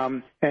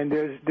 And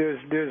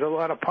there's a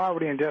lot of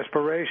poverty and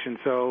desperation,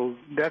 so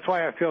that's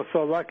why I feel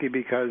so lucky,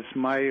 because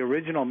my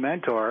original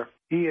mentor,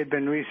 he had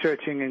been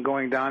researching and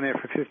going down there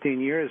for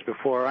 15 years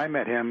before I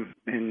met him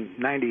in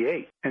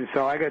 98. And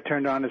so I got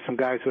turned on to some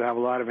guys who have a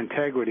lot of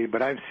integrity,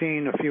 but I've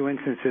seen a few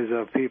instances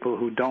of people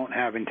who don't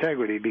have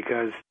integrity,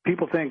 because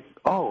people think,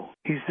 oh,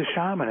 he's the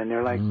shaman, and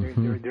they're like,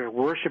 they're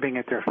worshiping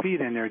at their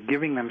feet, and they're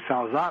giving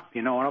themselves up,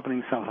 and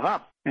opening themselves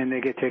up, and they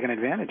get taken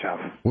advantage of.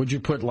 Would you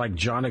put like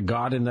John of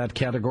God in that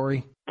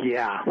category?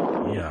 Yeah.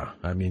 Yeah.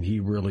 I mean, he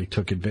really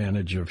took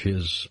advantage of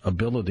his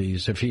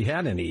abilities, if he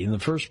had any, in the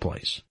first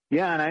place.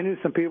 Yeah, and I knew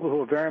some people who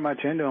were very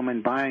much into him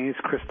and buying his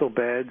crystal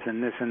beds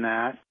and this and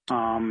that.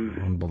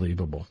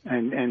 Unbelievable.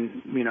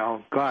 And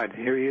God,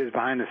 here he is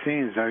behind the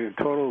scenes, a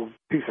total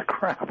piece of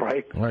crap,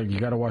 right? Well, you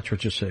got to watch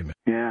what you say, man.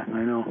 Yeah,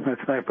 I know.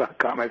 That's why I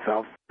caught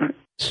myself.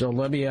 So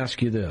let me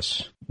ask you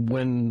this.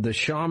 When the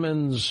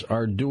shamans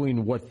are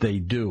doing what they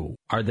do,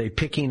 are they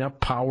picking up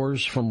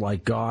powers from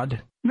like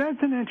God?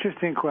 That's an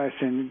interesting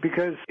question,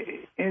 because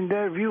in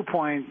their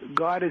viewpoint,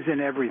 God is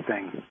in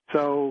everything.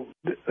 So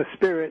a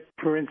spirit,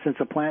 for instance,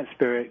 a plant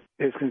spirit,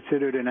 is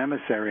considered an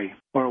emissary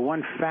or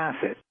one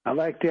facet. I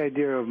like the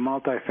idea of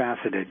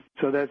multifaceted.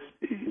 So that's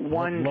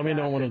one Let me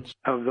know when it's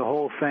of the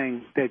whole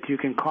thing that you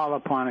can call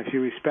upon if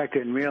you respect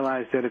it and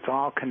realize that it's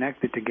all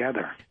connected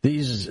together.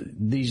 These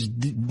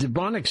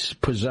demonic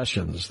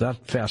possessions,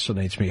 that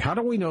fascinates me. How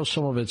do we know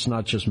some of it's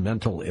not just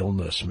mental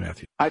illness,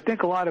 Matthew? I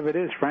think a lot of it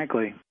is,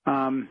 frankly.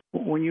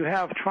 When you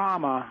have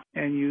trauma,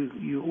 and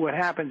you what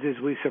happens is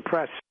we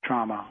suppress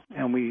trauma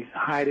and we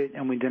hide it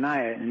and we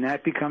deny it, and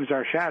that becomes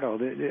our shadow.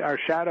 Our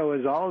shadow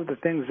is all of the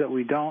things that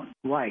we don't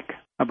like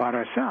about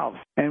ourselves.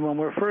 And when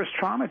we're first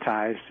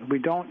traumatized, we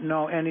don't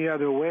know any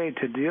other way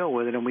to deal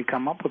with it, and we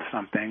come up with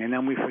something, and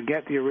then we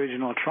forget the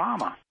original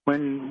trauma.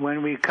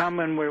 When we come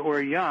and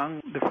we're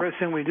young, the first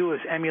thing we do is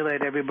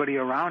emulate everybody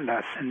around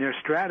us and their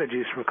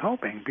strategies for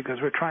coping, because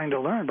we're trying to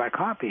learn by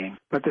copying.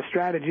 But the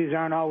strategies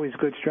aren't always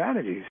good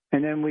strategies.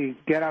 And then we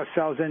get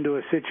ourselves into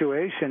a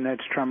situation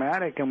that's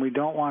traumatic, and we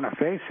don't want to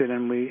face it,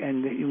 and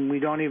we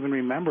don't even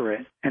remember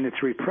it, and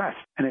it's repressed,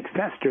 and it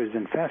festers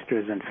and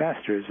festers and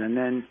festers, and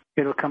then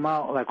it'll come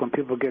out like when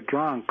people get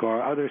drunk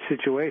or other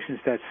situations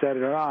that set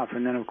it off,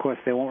 and then, of course,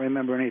 they won't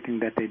remember anything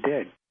that they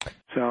did.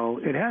 So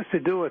it has to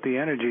do with the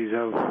energies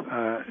of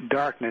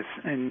darkness,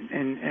 and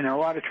in a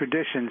lot of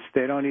traditions,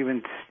 they don't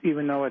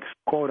even though it's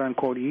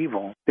quote-unquote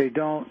evil, they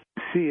don't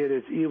see it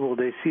as evil,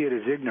 they see it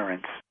as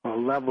ignorance or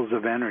levels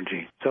of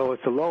energy. So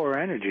it's a lower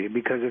energy,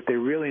 because if they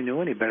really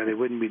knew any better, they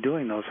wouldn't be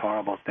doing those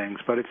horrible things.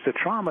 But it's the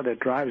trauma that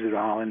drives it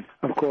all, and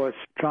of course,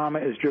 trauma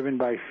is driven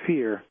by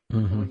fear.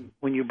 Mm-hmm.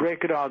 When you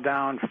break it all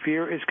down,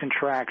 fear is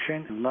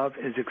contraction, and love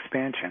is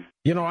expansion.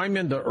 You know, I'm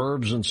into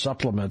herbs and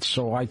supplements,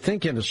 so I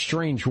think in a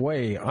strange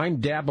way, I'm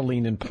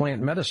dabbling in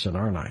plant medicine,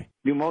 aren't I?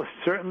 You most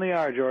certainly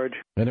are, George.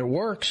 And it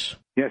works.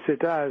 Yes, it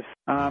does.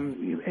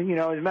 And, you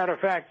know, as a matter of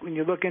fact, when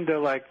you look into,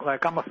 like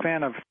I'm a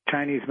fan of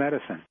Chinese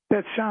medicine.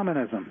 That's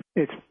shamanism.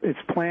 It's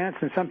plants,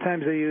 and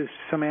sometimes they use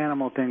some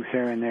animal things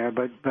here and there,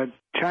 but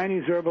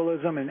Chinese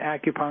herbalism and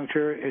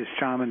acupuncture is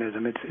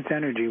shamanism. It's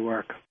energy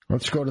work.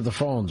 Let's go to the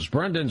phones.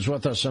 Brendan's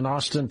with us in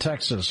Austin,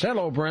 Texas.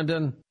 Hello,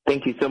 Brendan.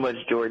 Thank you so much,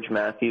 George,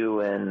 Matthew,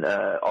 and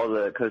all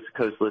the Coast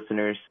to Coast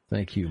listeners.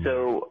 Thank you.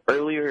 So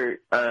earlier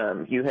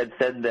you had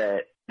said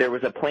that there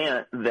was a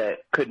plant that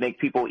could make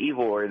people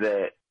evil, or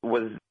that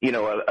was, you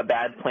know, a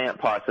bad plant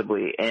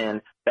possibly.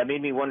 And that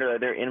made me wonder, are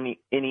there any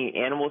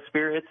animal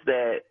spirits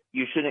that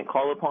you shouldn't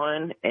call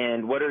upon?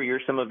 And what are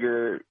some of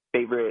your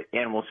favorite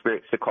animal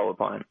spirits to call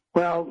upon?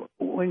 Well,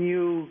 when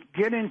you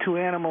get into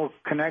animal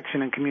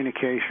connection and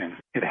communication,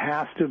 it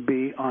has to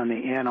be on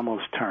the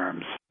animal's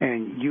terms.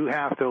 And you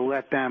have to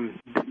let them,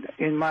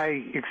 in my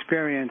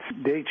experience,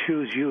 they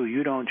choose you.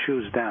 You don't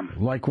choose them.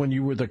 Like when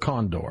you were the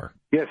condor.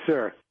 Yes,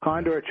 sir.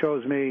 Condor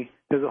chose me.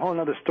 There's a whole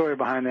other story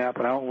behind that,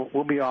 but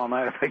we'll be all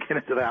night if I get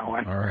into that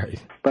one. All right.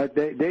 But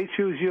they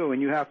choose you, and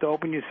you have to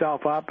open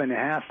yourself up, and it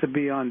has to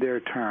be on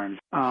their terms.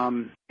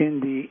 In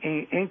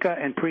the Inca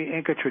and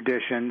pre-Inca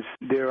traditions,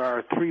 there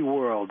are three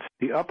worlds.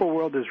 The upper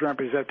world is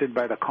represented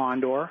by the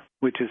condor,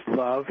 which is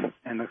love,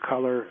 and the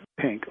color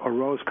pink or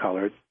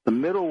rose-colored. The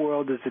middle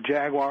world is the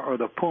jaguar or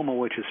the puma,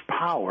 which is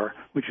power,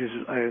 which is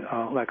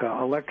like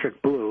an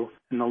electric blue.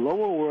 And the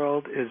lower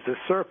world is the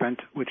serpent,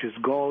 which is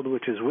gold,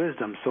 which is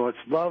wisdom. So it's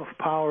love,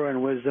 power,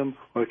 and wisdom,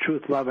 or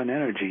truth, love, and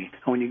energy.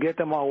 And when you get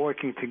them all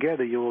working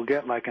together, you will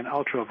get like an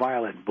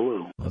ultraviolet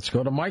blue. Let's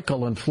go to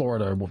Michael in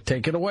Florida. We'll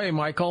take it away,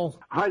 Michael.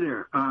 Hi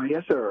there.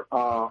 Yes, sir.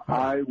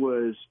 I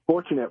was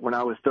fortunate when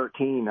I was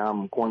 13.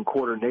 I'm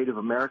 1/4 Native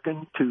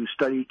American to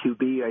study to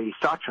be a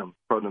sachem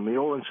for the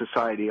Miolan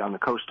Society on the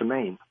coast of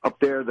Maine. Up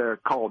there, they're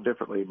called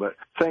differently, but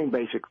same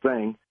basic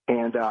thing.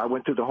 And I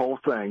went through the whole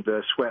thing,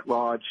 the sweat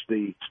lodge,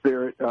 the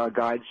spirit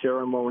guide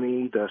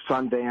ceremony, the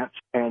sun dance,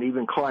 and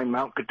even climb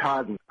Mount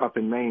Katahdin up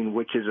in Maine,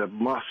 which is a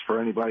must for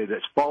anybody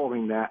that's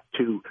following that,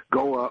 to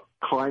go up,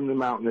 climb the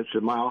mountain that's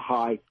a mile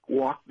high,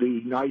 walk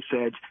the nice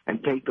edge,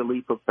 and take the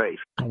leap of faith.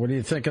 What do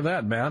you think of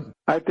that, Matt?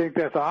 I think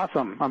that's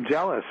awesome. I'm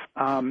jealous.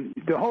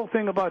 The whole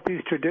thing about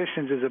these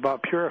traditions is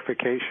about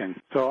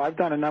purification. So I've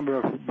done a number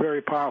of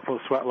very powerful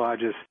sweat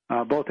lodges,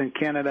 both in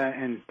Canada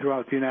and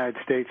throughout the United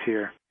States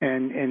here.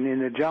 And in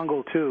the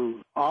jungle, too.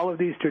 All of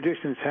these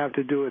traditions have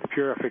to do with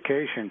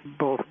purification,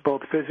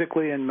 both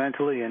physically and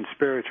mentally and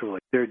spiritually.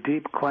 They're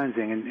deep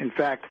cleansing. And in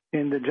fact,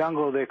 in the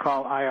jungle, they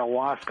call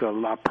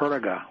ayahuasca La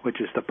Purga, which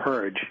is the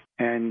purge.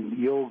 And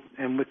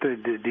with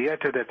the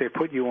dieta that they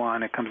put you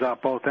on, it comes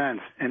out both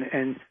ends.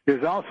 And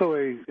there's also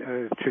a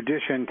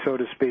tradition, so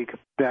to speak,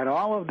 that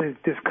all of the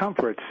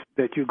discomforts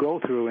that you go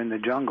through in the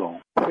jungle,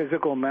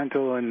 physical,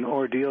 mental, and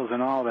ordeals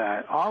and all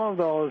that, all of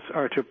those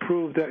are to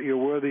prove that you're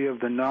worthy of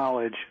the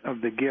knowledge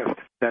of the gift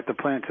that the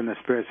plants and the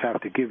spirits have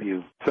to give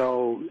you.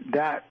 So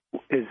that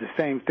is the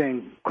same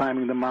thing,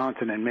 climbing the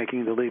mountain and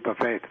making the leap of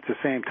faith. It's the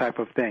same type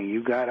of thing.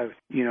 You gotta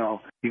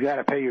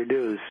pay your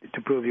dues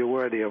to prove you're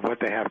worthy of what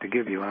they have to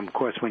give you. And of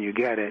course, when you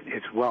get it,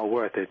 it's well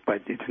worth it,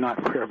 but it's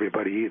not for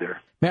everybody either.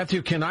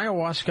 Matthew, can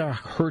ayahuasca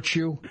hurt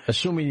you,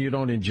 assuming you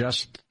don't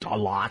ingest a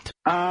lot?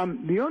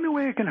 The only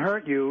way it can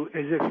hurt you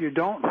is if you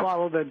don't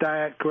follow the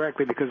diet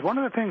correctly, because one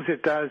of the things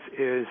it does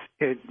is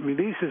it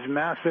releases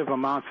massive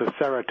amounts of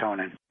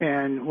serotonin.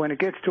 And when it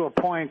gets to a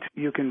point,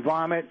 you can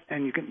vomit,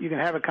 and you can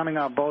have it coming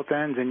out both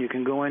ends, and you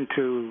can go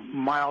into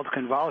mild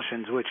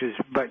convulsions,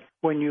 but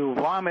when you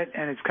vomit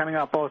and it's coming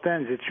out both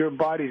ends, it's your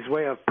body's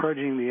way of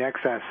purging the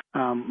excess,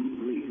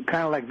 kind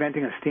of like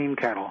venting a steam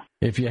kettle.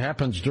 If it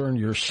happens during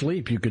your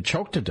sleep, you could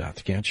choke to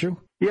death, can't you?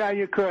 Yeah,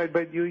 you could,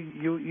 but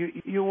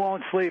you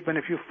won't sleep,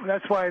 and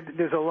that's why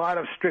there's a lot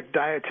of strict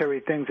dietary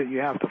things that you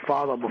have to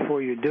follow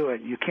before you do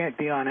it. You can't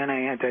be on any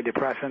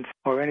antidepressants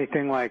or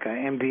anything like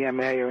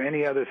MDMA or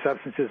any other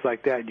substances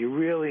like that. You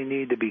really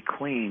need to be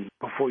clean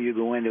before you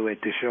go into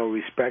it to show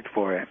respect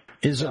for it.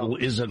 Is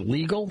it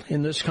legal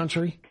in this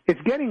country?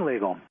 It's getting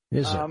legal.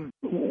 Is it?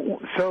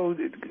 So,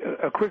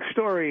 a quick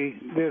story.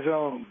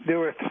 There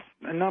were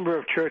a number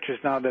of churches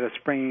now that are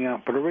springing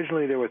up, but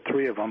originally there were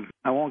 3 of them.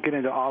 I won't get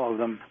into all of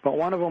them, but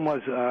one of them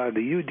was the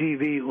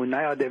UDV,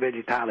 União de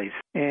Vegetales,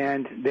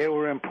 and they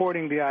were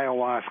importing the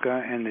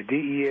ayahuasca, and the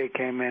DEA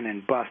came in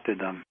and busted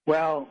them.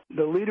 Well,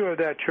 the leader of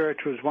that church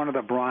was one of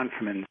the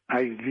Bronfmans.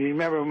 You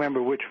never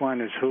remember which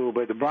one is who,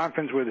 but the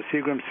Bronfmans were the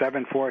Seagram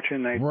Seven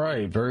Fortune.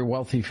 Right, very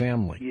wealthy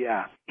family.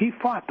 Yeah. He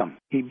fought them.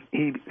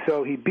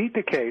 So he beat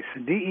the case.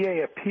 The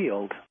DEA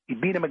appealed. He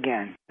beat him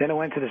again. Then it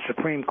went to the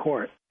Supreme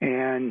Court.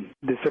 And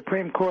the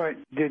Supreme Court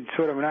did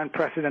sort of an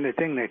unprecedented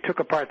thing. They took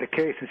apart the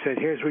case and said,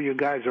 here's where you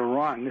guys are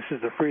wrong. This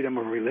is the freedom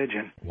of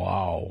religion.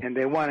 Wow. And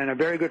they won. And a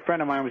very good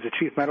friend of mine was the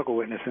chief medical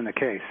witness in the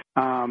case.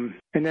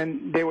 And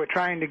then they were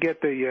trying to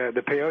get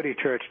the peyote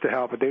church to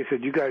help, but they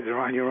said, you guys are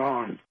on your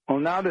own. Well,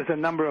 now there's a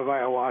number of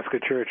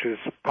ayahuasca churches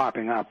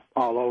popping up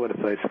all over the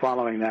place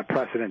following that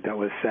precedent that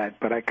was set.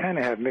 But I kind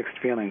of have mixed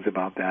feelings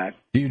about that.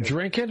 Do you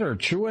drink it or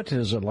chew it?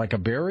 Is it like a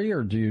berry,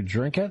 or do you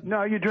drink it?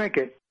 No, you drink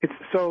it.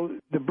 So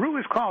the brew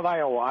is called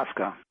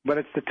ayahuasca, but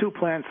it's the two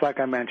plants like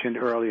I mentioned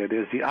earlier.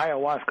 There's the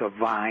ayahuasca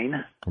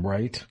vine.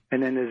 Right.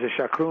 And then there's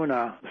the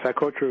chacruna,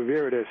 Psychotria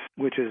viridis,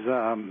 which is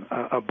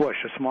a bush,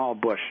 a small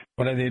bush.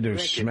 What do?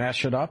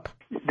 Smash it up?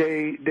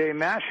 They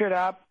mash it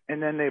up,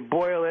 and then they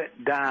boil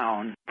it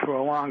down for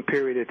a long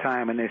period of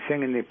time, and they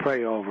sing and they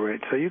pray over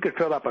it. So you could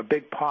fill up a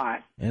big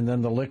pot. And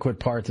then the liquid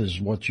part is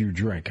what you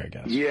drink, I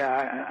guess.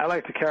 Yeah, I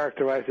like to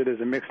characterize it as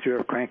a mixture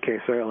of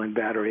crankcase oil and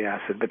battery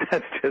acid, but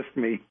that's just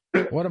me.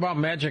 What about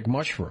magic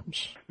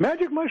mushrooms?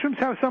 Magic mushrooms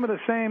have some of the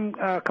same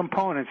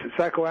components,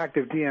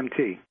 psychoactive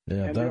DMT. Yeah,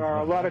 and there are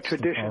a lot of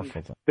traditions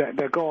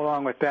that go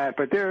along with that,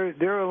 but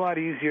they're a lot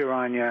easier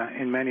on you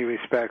in many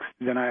respects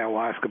than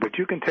ayahuasca, but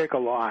you can take a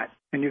lot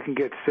and you can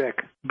get sick.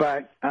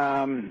 But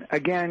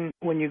again,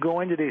 when you go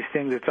into these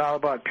things, it's all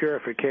about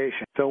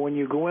purification. So when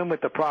you go in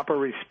with the proper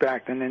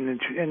respect, and in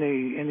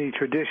the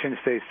traditions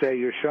they say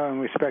you're showing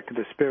respect to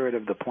the spirit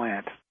of the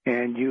plant,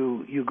 and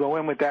you go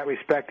in with that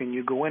respect, and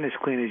you go in as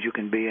clean as you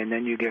can be, and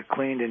then you get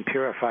cleaned and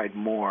purified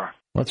more.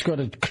 Let's go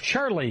to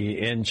Charlie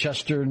in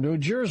Chester, New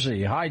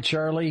Jersey. Hi,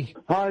 Charlie.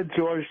 Hi,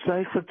 George.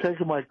 Thanks for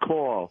taking my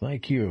call.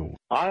 Thank you.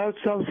 I have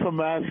something from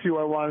Matthew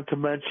I wanted to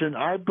mention.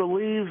 I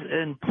believe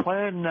in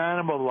plant and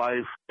animal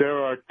life,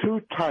 there are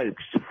two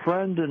types,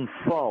 friend and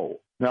foe.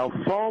 Now,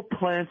 foe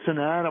plants and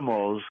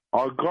animals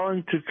are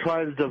going to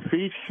try to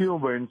defeat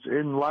humans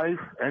in life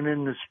and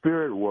in the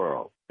spirit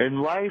world.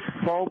 In life,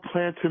 foe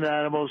plants and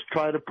animals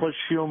try to push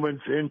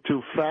humans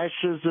into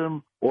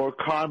fascism or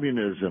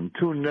communism,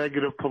 two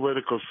negative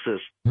political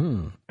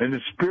systems. In the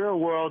spirit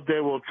world, they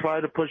will try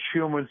to push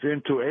humans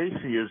into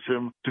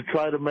atheism to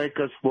try to make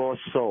us lost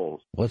souls.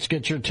 Let's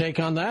get your take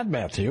on that,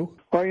 Matthew.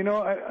 Well, you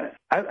know,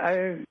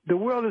 the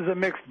world is a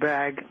mixed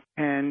bag,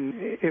 and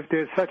if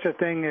there's such a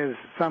thing as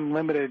some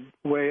limited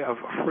way of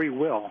free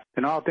will,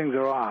 then all things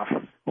are off.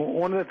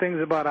 One of the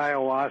things about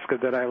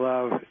ayahuasca that I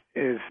love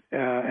is,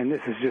 and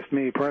this is just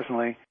me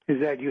personally, is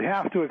that you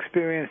have to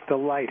experience the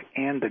light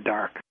and the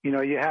dark. You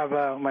know, you have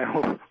my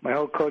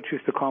whole coach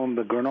used to call them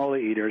the granola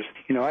eaters.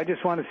 You know, I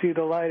just want to see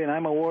the light, and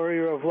I'm a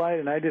warrior of light,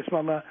 and I just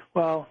want to.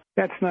 Well,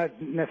 that's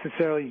not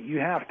necessarily.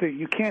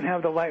 You can't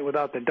have the light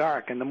without the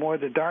dark, and the more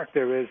the dark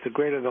there is, the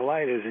greater the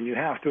light is, and you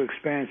have to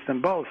experience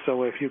them both.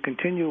 So if you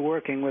continue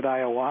working with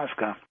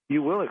ayahuasca,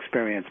 you will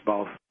experience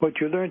both. But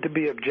you learn to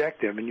be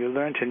objective, and you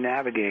learn to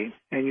navigate,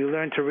 and you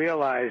learn to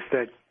realize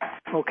that,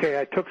 okay,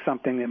 I took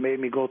something that made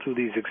me go through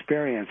these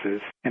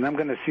experiences, and I'm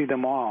going to see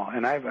them all.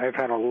 And I've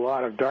had a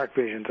lot of dark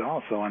visions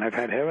also, and I've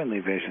had heavenly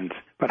visions.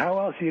 But how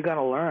else are you going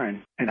to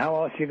learn? And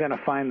how else are you going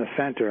to find the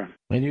center?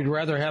 And you'd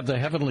rather have the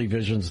heavenly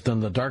visions than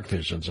the dark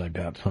visions, I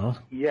bet, huh?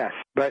 Yes,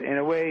 but in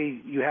a way,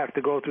 you have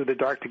to go through the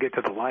dark to get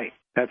to the light.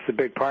 That's the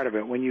big part of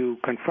it. When you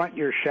confront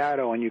your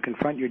shadow and you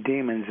confront your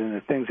demons and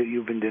the things that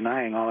you've been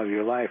denying all of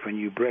your life, and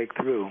you break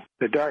through,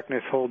 the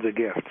darkness holds a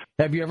gift.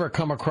 Have you ever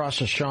come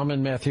across a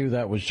shaman, Matthew,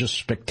 that was just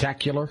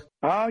spectacular?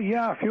 Oh,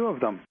 yeah, a few of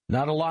them.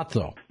 Not a lot,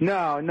 though.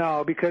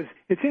 No, because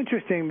it's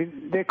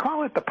interesting. They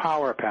call it the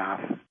power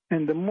path.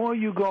 And the more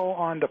you go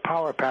on the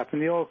power path, in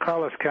the old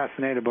Carlos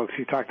Castaneda books,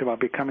 he talked about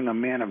becoming a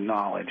man of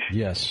knowledge.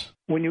 Yes.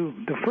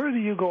 The further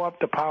you go up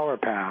the power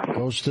path,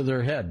 goes to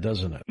their head,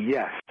 doesn't it?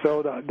 Yes.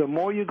 So the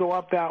more you go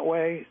up that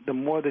way, the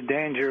more the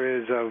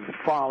danger is of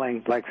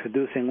falling, like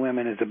seducing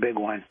women is a big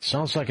one.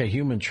 Sounds like a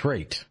human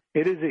trait.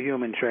 It is a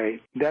human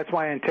trait. That's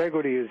why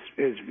integrity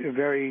is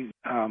very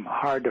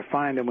hard to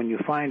find, and when you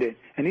find it,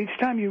 and each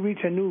time you reach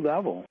a new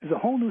level, there's a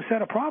whole new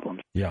set of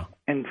problems. Yeah.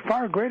 And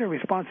far greater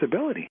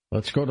responsibility.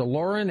 Let's go to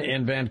Lauren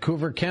in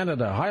Vancouver,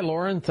 Canada. Hi,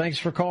 Lauren. Thanks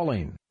for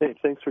calling. Hey,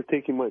 thanks for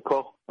taking my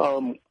call.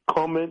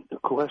 Comment,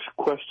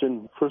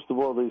 question. First of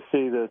all, they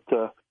say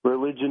that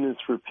religion is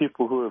for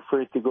people who are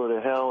afraid to go to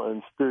hell,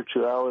 and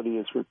spirituality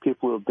is for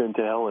people who have been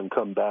to hell and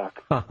come back.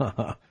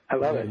 I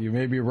love it. You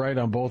may be right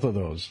on both of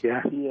those.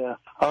 Yeah. Yeah.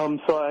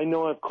 So I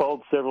know I've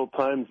called several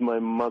times. My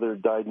mother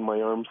died in my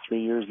arms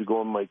 3 years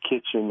ago in my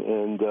kitchen,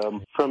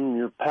 and from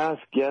your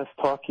past guests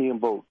talking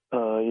about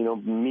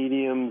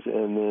mediums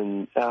and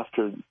then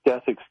after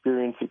death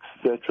experience,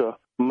 etc.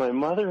 My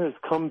mother has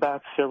come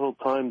back several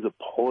times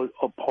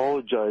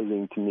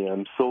apologizing to me.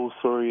 I'm so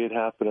sorry it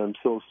happened. I'm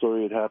so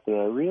sorry it happened.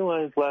 I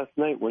realized last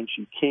night when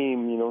she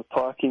came,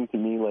 talking to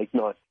me, like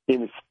not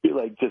in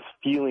like just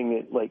feeling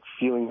it, like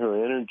feeling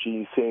her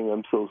energy, saying,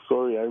 I'm so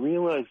sorry, I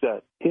realized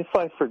that if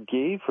I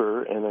forgave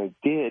her, and I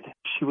did,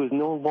 she was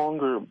no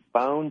longer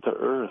bound to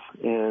earth.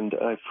 And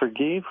I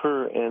forgave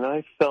her, and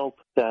I felt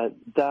that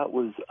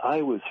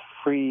I was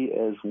free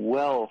as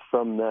well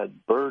from that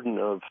burden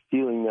of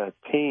feeling that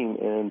pain.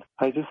 And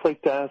I just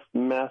like to ask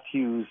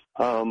Matthew's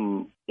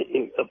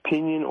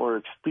opinion or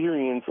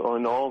experience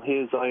on all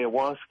his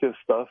ayahuasca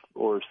stuff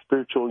or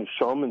spiritual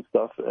shaman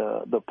stuff,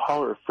 the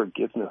power of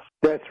forgiveness.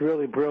 That's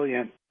really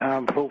brilliant.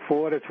 For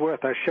what it's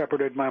worth, I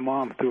shepherded my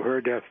mom through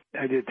her death.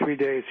 I did 3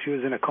 days. She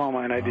was in a coma,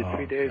 and I did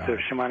 3 days of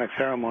shamanic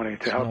ceremony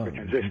to help her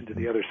transition to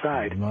the other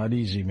side. Not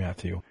easy,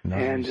 Matthew.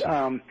 Not easy.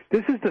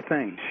 This is the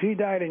thing. She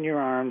died in your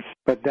arms,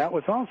 but that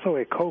was also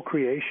a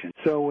co-creation.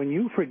 So when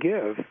you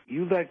forgive,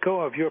 you let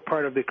go of your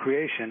part of the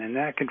creation, and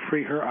that can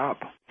free her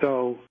up.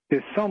 So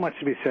there's so much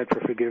to be said for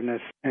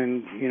forgiveness.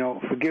 And,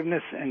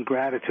 forgiveness and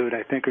gratitude,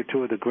 I think, are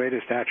two of the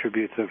greatest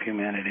attributes of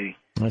humanity.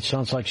 It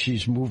sounds like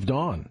she's moved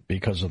on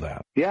because of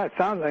that. Yeah, it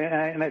sounds,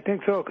 and I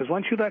think so, because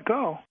once you let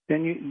go,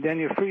 then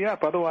you free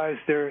up. Otherwise,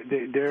 there's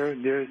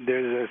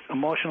an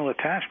emotional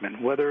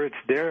attachment, whether it's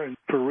there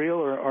for real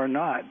or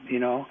not.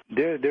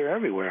 They're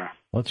everywhere.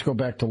 Let's go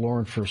back to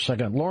Lauren for a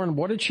second. Lauren,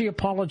 what did she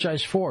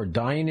apologize for?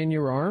 Dying in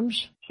your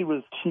arms?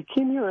 She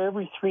came here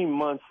every 3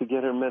 months to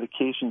get her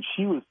medication.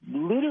 She was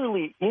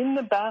literally in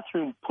the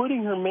bathroom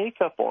putting her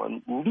makeup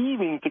on,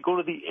 leaving to go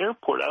to the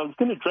airport. I was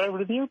going to drive her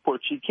to the airport.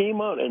 She came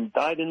out and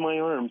died in my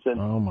arms. And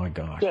oh, my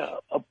gosh. Yeah,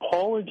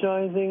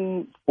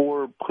 apologizing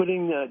for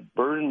putting that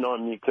burden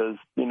on me because,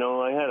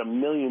 I had a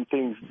million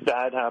things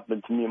bad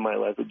happen to me in my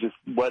life. It just,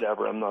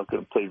 whatever, I'm not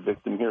going to play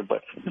victim here,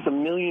 but there's a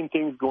million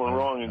things going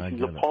wrong, and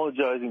she's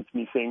apologizing to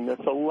me, saying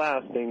that's the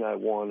last thing I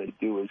want to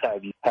do is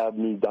have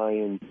me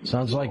dying.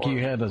 Sounds like you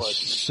had a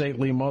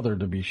saintly mother,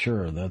 to be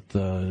sure. That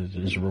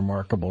is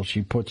remarkable.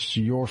 She puts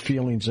your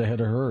feelings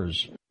ahead of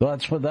hers.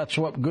 That's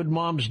what good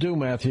moms do,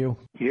 Matthew.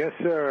 Yes,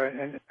 sir.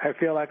 And I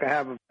feel like I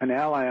have an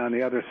ally on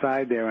the other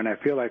side there, and I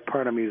feel like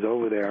part of me is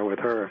over there with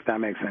her, if that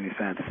makes any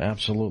sense.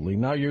 Absolutely.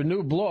 Now, your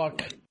new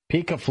book,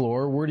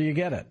 Picaflor, where do you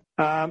get it?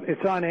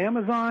 It's on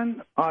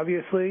Amazon,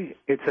 obviously.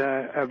 It's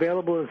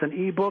available as an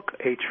ebook,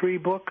 a tree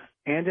book,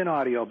 and an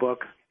audio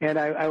book. And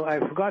I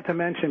forgot to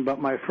mention, but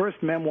my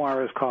first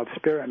memoir is called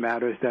Spirit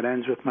Matters, that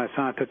ends with my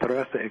Santa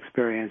Teresa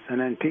experience, and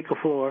then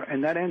Picaflor,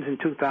 and that ends in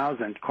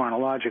 2000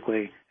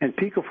 chronologically. And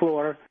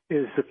Picaflor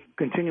is the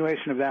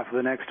continuation of that for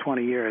the next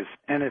 20 years.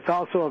 And it's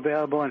also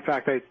available, in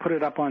fact, I put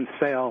it up on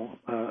sale,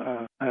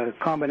 a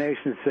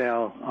combination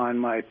sale on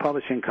my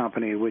publishing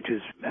company, which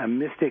is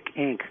Mystic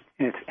Inc.,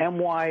 and it's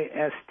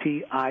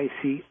MYSTICINK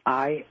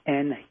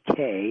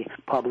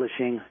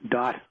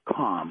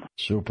publishing.com.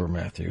 Super,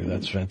 Matthew.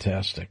 That's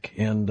fantastic.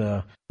 And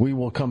we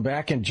will come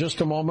back in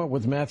just a moment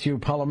with Matthew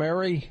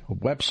Palmieri,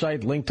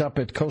 website linked up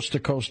at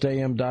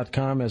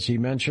coasttocoastam.com, as he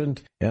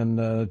mentioned, and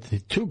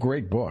 2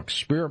 great books,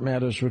 Spirit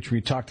Matters, which we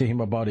talked to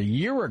him about a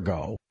year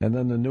ago, and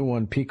then the new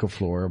one,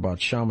 Picaflor, about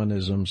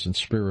shamanisms and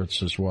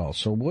spirits as well.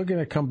 So we're going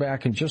to come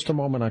back in just a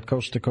moment on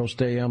Coast to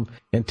Coast AM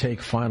and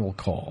take final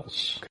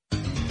calls.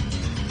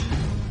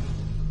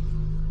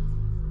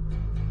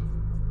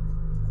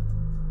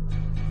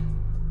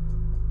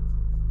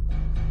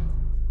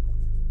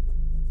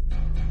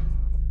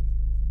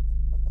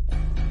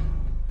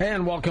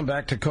 And welcome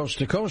back to Coast.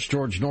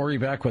 George Norrie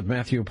back with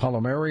Matthew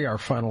Palmieri, our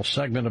final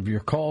segment of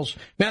your calls.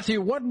 Matthew,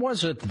 what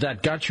was it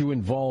that got you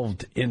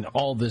involved in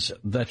all this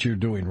that you're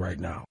doing right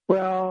now?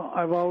 Well,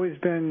 I've always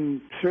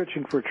been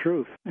searching for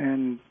truth,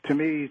 and to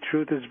me,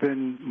 truth has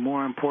been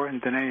more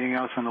important than anything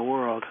else in the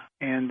world.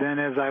 And then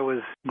as I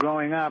was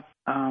growing up,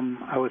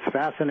 I was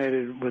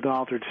fascinated with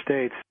altered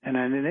states, and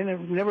I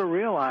never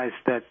realized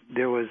that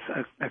there was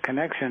a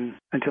connection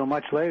until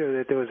much later,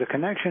 that there was a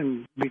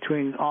connection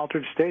between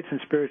altered states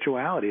and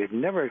spirituality. It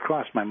never had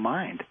crossed my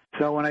mind.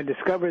 So when I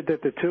discovered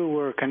that the two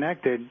were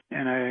connected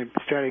and I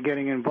started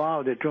getting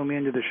involved, it drew me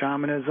into the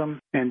shamanism.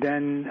 And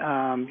then,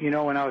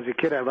 when I was a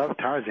kid, I loved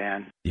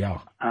Tarzan. Yeah.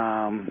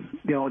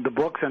 The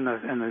books and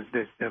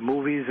the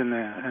movies and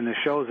the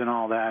shows and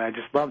all that. I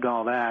just loved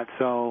all that.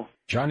 So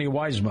Johnny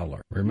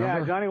Weissmuller, remember?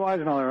 Yeah, Johnny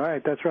Weissmuller,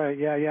 right. That's right.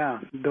 Yeah.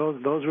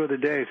 Those were the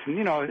days.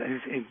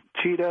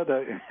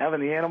 Cheetah, having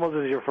the animals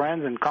as your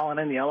friends and calling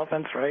in the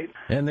elephants, right?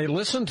 And they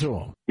listened to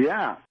them.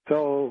 Yeah.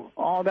 So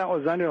all that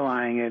was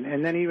underlying it.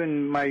 And then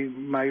even my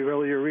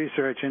earlier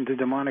research into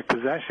demonic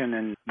possession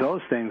and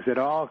those things, it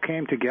all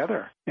came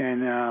together.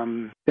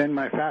 And then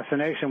my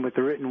fascination with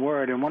the written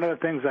word. And one of the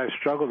things I've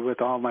struggled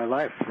with all my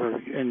life,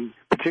 and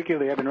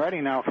particularly I've been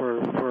writing now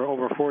for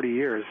over 40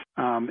 years,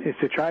 is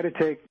to try to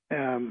take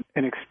an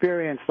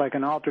experience like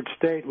an altered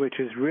state, which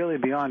is really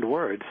beyond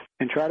words,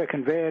 and try to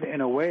convey it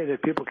in a way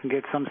that people can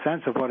get some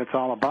sense of what it's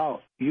all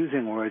about,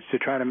 using words to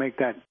try to make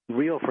that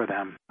real for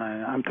them.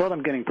 I'm told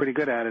I'm getting pretty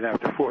good at it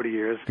after 40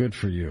 years. Good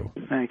for you.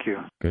 Thank you.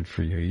 Good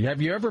for you.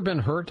 Have you ever been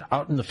hurt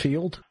out in the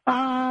field?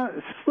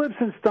 Slips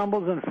and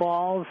stumbles and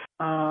falls.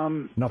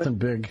 Nothing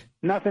big?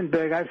 Nothing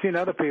big. I've seen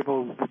other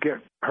people get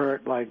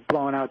hurt, like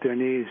blowing out their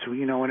knees.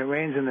 You know, when it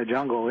rains in the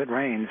jungle, it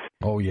rains.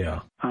 Oh,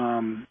 yeah.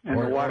 And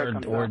the water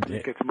comes out and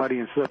it gets muddy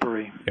and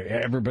slippery.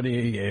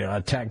 Everybody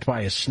attacked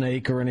by a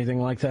snake or anything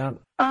like that?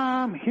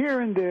 Here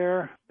and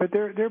there, but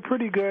they're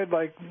pretty good.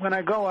 Like when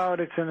I go out,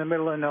 it's in the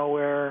middle of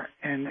nowhere,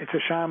 and it's a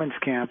shaman's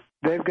camp.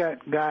 They've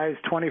got guys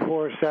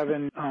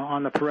 24/7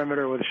 on the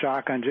perimeter with a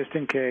shotgun just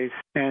in case.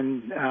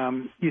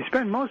 And you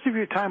spend most of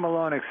your time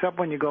alone except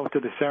when you go to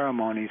the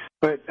ceremonies.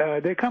 But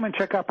they come and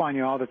check up on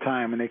you all the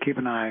time, and they keep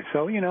an eye.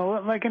 So, you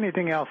know, like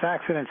anything else,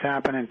 accidents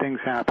happen and things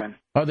happen.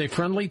 Are they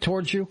friendly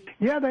towards you?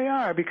 Yeah, they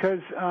are, because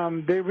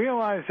they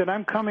realize that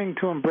I'm coming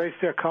to embrace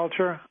their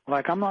culture.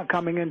 Like, I'm not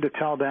coming in to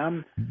tell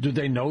them. Do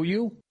they know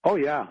you? Oh,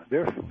 yeah.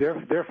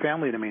 They're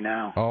family to me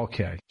now.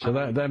 Okay. So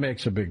that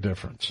makes a big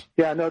difference.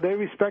 Yeah, no, they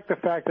respect the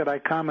fact that I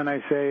come and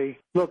I say,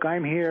 look,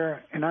 I'm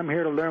here, and I'm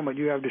here to learn what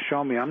you have to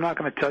show me. I'm not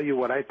going to tell you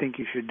what I think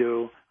you should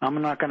do. I'm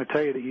not going to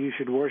tell you that you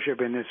should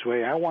worship in this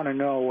way. I want to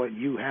know what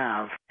you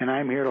have, and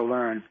I'm here to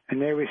learn.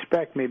 And they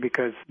respect me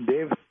because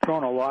they've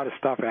thrown a lot of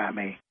stuff at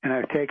me, and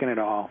I've taken it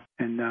all.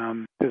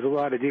 And there's a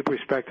lot of deep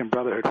respect and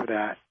brotherhood for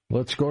that.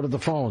 Let's go to the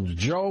phones.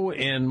 Joe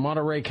in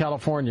Monterey,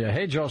 California.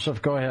 Hey,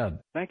 Joseph, go ahead.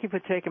 Thank you for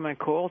taking my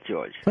call,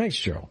 George. Thanks,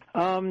 Joe.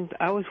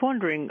 I was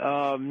wondering,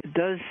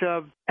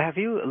 have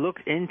you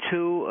looked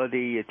into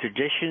the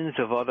traditions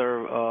of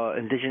other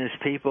indigenous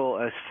people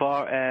as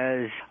far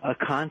as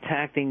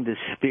contacting the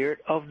spirit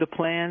of the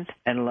plant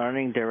and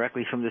learning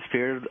directly from the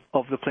spirit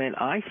of the plant?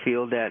 I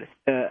feel that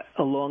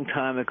a long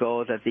time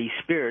ago that these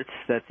spirits,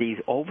 that these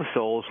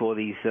oversouls or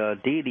these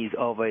deities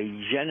of a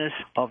genus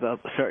of a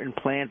certain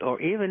plant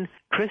or even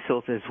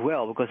crystals as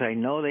well, because I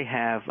know they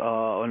have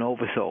an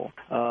oversoul.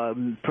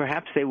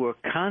 Perhaps they were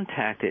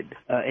contacted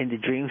in the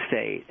dream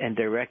state and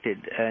directed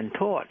and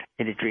taught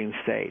in the dream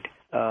state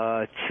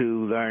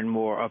to learn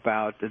more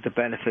about the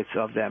benefits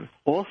of them.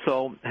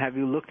 Also, have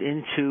you looked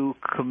into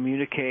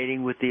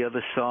communicating with the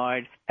other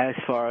side as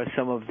far as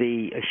some of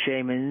the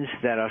shamans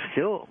that are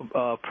still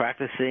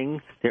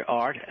practicing their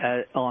art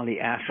on the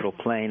astral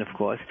plane, of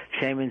course,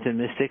 shamans and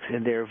mystics,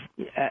 and they're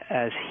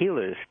as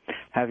healers?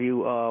 Have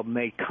you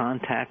made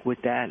contact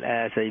with that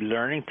as a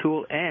learning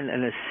tool and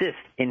an assist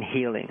in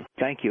healing?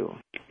 Thank you.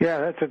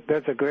 Yeah,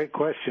 that's a great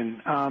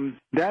question.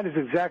 That is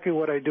exactly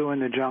what I do in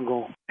the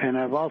jungle, and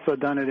I've also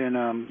done it in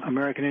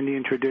American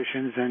Indian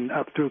traditions and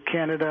up through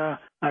Canada.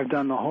 I've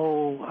done the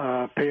whole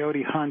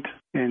peyote hunt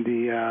and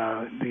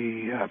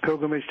the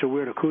pilgrimage to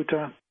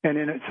Wirtakuta. And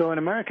in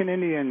American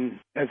Indian,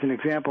 as an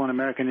example, in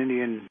American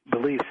Indian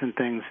beliefs and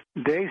things,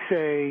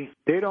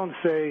 they don't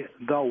say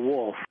the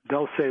wolf.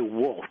 They'll say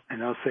wolf,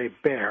 and they'll say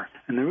bear.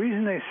 And the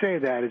reason they say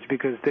that is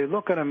because they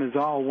look at them as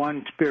all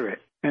one spirit.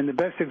 And the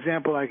best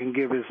example I can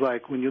give is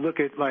like when you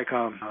look at like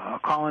a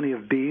colony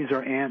of bees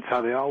or ants,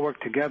 how they all work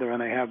together and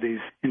they have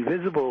these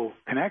invisible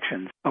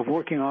connections of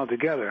working all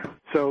together.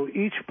 So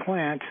each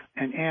plant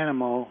and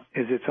animal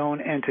is its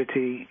own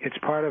entity. It's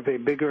part of a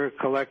bigger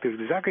collective,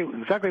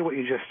 exactly what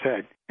you just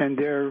said. And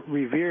they're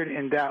revered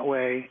in that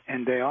way,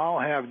 and they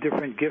all have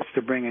different gifts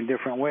to bring in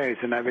different ways.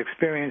 And I've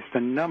experienced a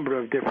number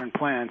of different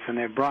plants, and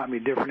they've brought me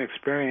different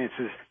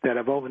experiences that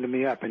have opened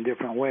me up in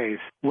different ways.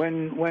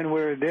 When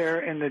we're there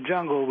in the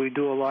jungle, we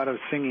do a lot of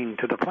singing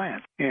to the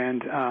plants.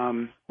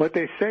 And what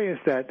they say is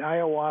that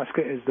ayahuasca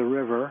is the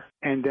river,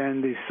 and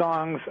then the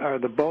songs are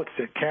the boats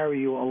that carry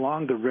you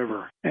along the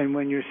river. And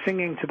when you're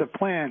singing to the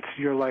plants,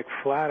 you're like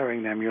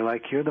flattering them. You're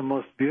like, you're the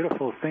most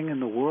beautiful thing in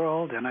the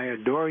world, and I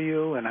adore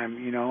you, and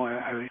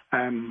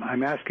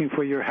I'm asking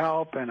for your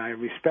help, and I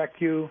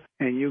respect you.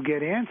 And you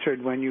get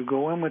answered when you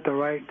go in with the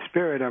right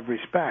spirit of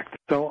respect.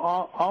 So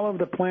all of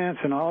the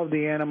plants and all of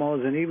the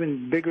animals and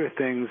even bigger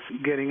things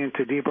getting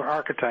into deeper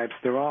archetypes,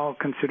 they're all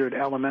considered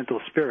elemental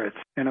spirits.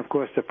 And, of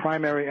course, the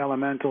primary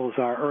elementals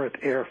are earth,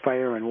 air,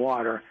 fire, and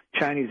water.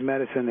 Chinese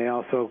medicine, they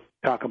also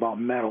talk about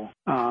metal.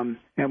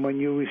 And when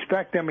you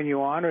respect them and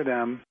you honor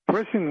them,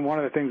 one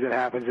of the things that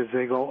happens is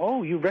they go,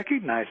 oh, you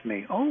recognize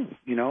me. Oh,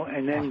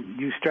 and then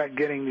you start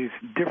getting these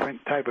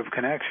different type of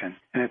connection.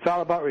 And it's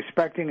all about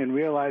respecting and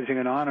realizing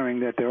and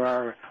honoring that there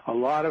are a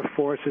lot of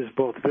forces,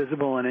 both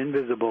visible and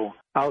invisible,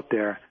 out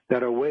there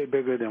that are way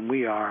bigger than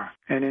we are.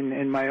 And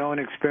in my own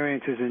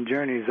experiences and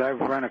journeys, I've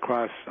run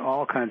across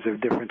all kinds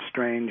of different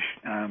strange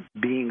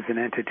beings and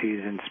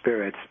entities and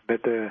spirits.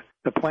 But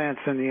the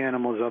plants and the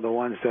animals are the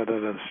ones that are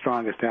the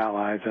strongest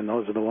allies, and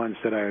those are the ones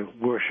that I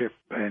worship,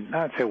 and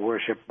not say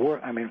worship,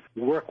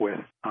 work with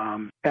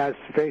as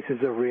faces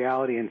of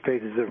reality and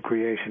faces of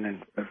creation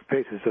and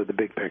faces of the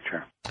big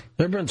picture.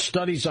 There have been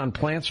studies on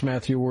plants,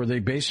 Matthew, where they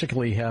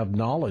basically have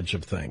knowledge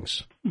of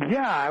things.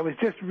 Yeah, I was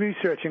just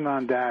researching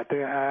on that.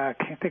 I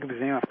can't think of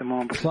his name off the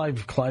moment.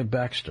 Clive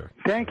Baxter.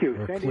 Thank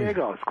you. San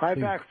Diego. It's Clive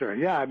Baxter.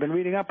 Yeah, I've been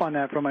reading up on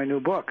that for my new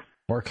book.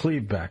 or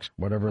Cleveback,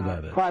 whatever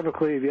that is. Clive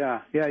Cleve,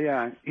 yeah.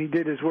 He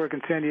did his work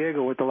in San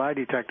Diego with the lie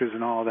detectors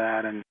and all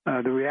that, and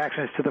the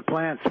reactions to the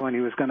plants when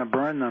he was going to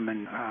burn them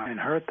and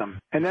hurt them.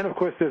 And then, of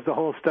course, there's the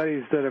whole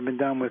studies that have been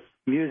done with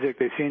music.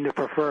 They seem to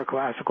prefer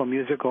classical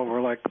music over,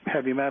 like,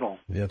 heavy metal.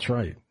 That's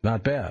right.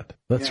 Not bad.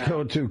 Let's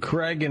go to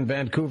Craig in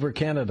Vancouver,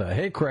 Canada.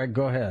 Hey, Craig,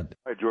 go ahead.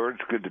 Hi, George.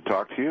 Good to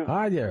talk to you.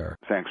 Hi there.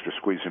 Thanks for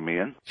squeezing me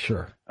in.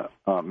 Sure.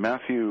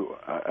 Matthew,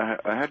 I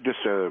had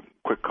just a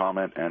quick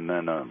comment and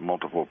then a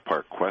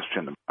multiple-part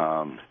question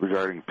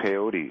regarding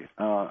peyote.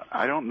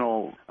 I don't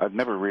know. I've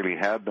never really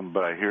had them,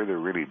 but I hear they're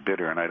really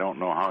bitter, and I don't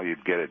know how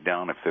you'd get it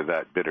down if they're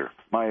that bitter.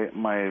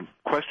 My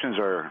questions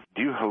are,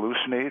 do you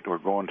hallucinate or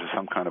go into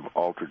some kind of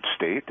altered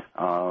state?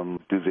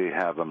 Do they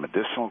have a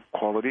medicinal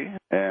quality?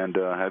 And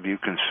have you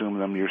consumed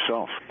them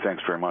yourself?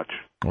 Thanks very much.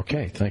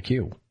 Okay, thank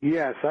you.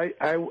 Yes,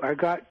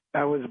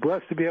 I was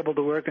blessed to be able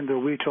to work in the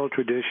Huichol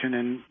tradition,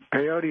 and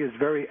peyote is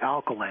very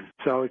alkaline,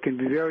 so it can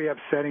be very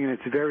upsetting, and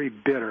it's very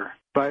bitter.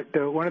 But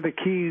one of the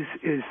keys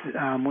is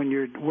when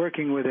you're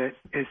working with it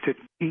is to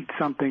eat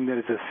something that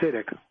is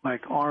acidic,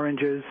 like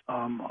oranges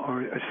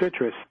or a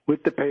citrus,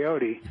 with the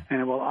peyote, and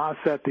it will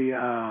offset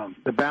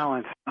the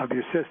balance of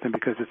your system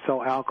because it's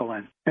so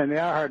alkaline. And they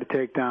are hard to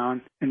take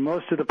down. And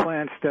most of the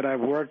plants that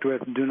I've worked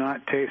with do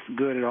not taste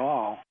good at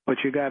all, but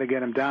you got to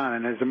get them down.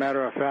 And as a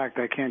matter of fact,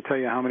 I can't tell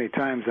you how many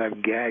times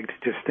I've gagged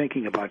just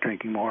thinking about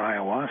drinking more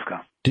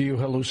ayahuasca. Do you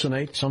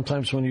hallucinate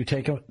sometimes when you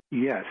take it?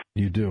 Yes.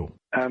 You do?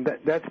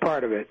 That's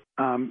part of it.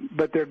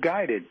 But they're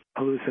guided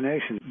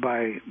hallucinations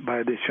by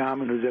the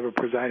shaman who's ever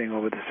presiding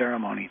over the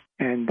ceremony.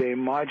 And they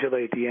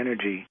modulate the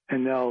energy.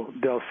 And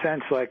they'll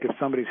sense, like, if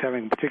somebody's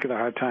having a particular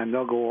hard time,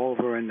 they'll go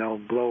over and they'll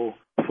blow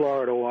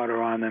Florida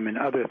water on them and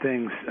other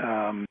things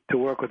to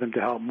work with them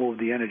to help move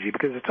the energy.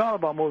 Because it's all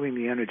about moving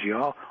the energy.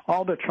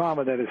 All the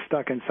trauma that is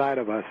stuck inside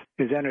of us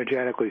is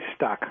energetically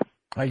stuck.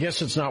 I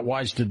guess it's not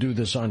wise to do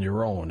this on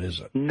your own, is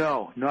it?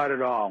 No, not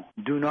at all.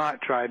 Do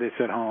not try this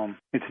at home.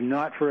 It's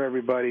not for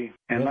everybody.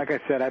 And like I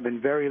said, I've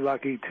been very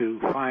lucky to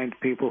find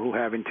people who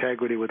have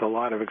integrity with a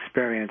lot of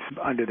experience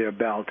under their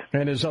belt.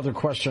 And his other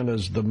question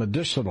is the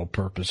medicinal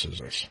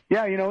purposes.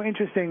 Yeah,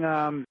 interesting.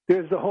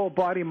 There's the whole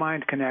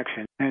body-mind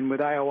connection. And with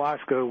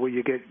ayahuasca, where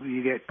you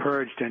get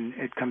purged and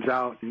it comes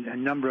out in a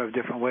number of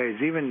different ways.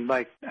 Even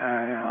like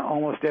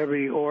almost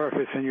every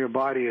orifice in your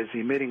body is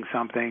emitting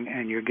something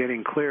and you're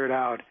getting cleared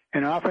out.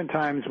 And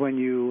oftentimes when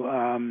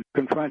you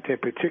confront a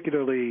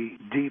particularly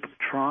deep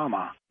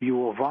trauma, you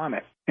will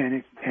vomit.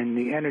 And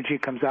the energy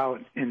comes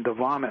out in the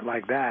vomit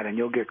like that, and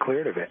you'll get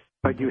cleared of it.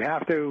 But you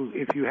have to,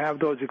 if you have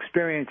those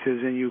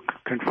experiences and you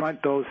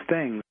confront those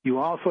things, you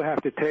also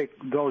have to take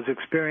those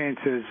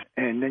experiences,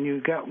 and then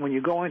when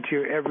you go into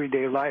your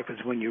everyday life is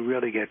when you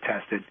really get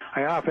tested.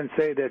 I often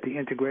say that the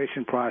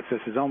integration process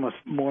is almost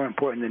more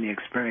important than the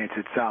experience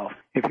itself.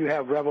 If you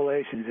have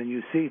revelations and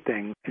you see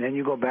things, and then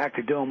you go back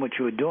to doing what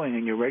you were doing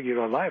in your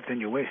regular life, then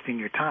you're wasting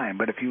your time.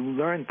 But if you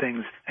learn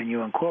things and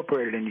you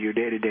incorporate it into your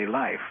day-to-day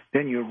life,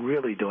 then you're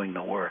really doing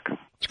the work.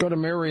 Let's go to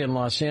Mary in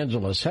Los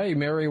Angeles. Hey,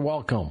 Mary,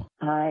 welcome.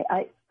 Hi.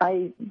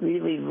 I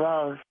really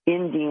love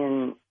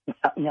Indian,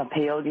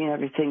 peyote and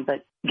everything,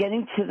 but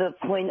getting to the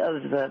point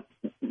of the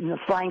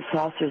flying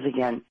saucers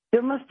again,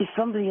 there must be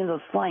somebody in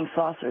those flying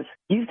saucers.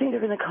 Do you think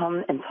they're going to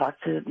come and talk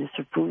to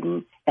Mr.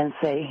 Putin and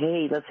say,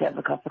 hey, let's have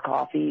a cup of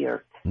coffee?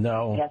 Or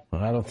No,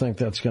 I don't think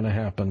that's going to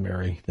happen,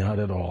 Mary. Not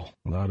at all.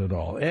 Not at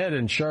all. Ed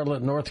in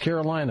Charlotte, North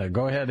Carolina.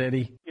 Go ahead,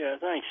 Eddie. Yeah,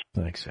 thanks.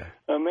 Thanks, Ed.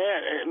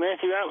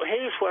 Matthew,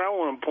 here's what I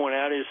want to point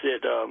out is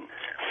that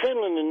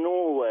Finland and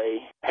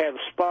Norway have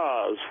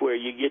spas where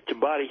you get your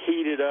body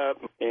heated up,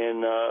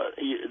 and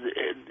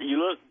you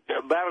look,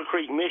 Battle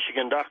Creek,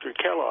 Michigan, Dr.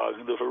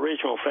 Kellogg, the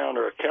original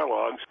founder of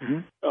Kellogg's,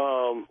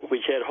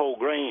 which had whole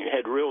grain,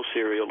 had real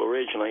cereal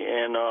originally,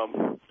 and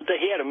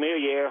he had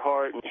Amelia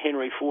Earhart and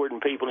Henry Ford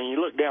and people, and you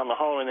look down the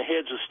hall, and their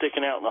heads are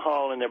sticking out in the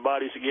hall, and their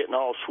bodies are getting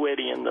all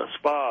sweaty in the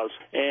spas.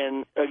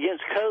 And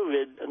against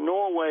COVID,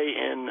 Norway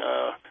and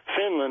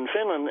Finland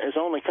is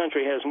the only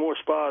country that has more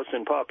spas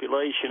than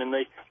population, and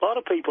a lot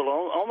of people,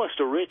 almost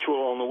a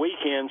ritual on the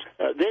weekends,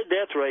 their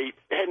death rate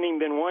hadn't even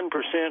been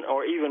 1%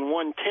 or even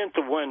 1/10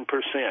 of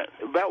 1%,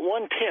 about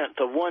 1/10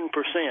 of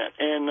 1%.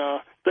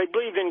 And they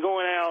believe in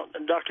going out,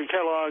 Dr.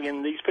 Kellogg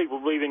and these people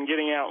believe in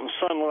getting out in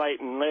sunlight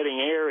and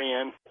letting air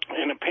in,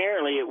 and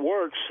apparently it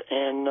works,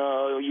 and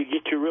you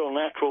get your real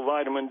natural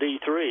vitamin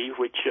D3,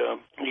 which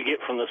you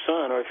get from the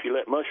sun, or if you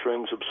let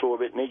mushrooms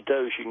absorb it and eat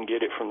those, you can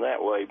get it from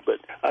that way. But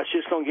I was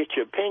just going to get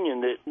your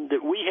opinion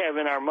that we have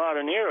in our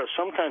modern era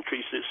some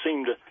countries that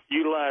seem to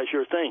utilize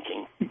your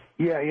thinking.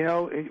 Yeah,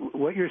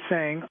 what you're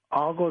saying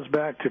all goes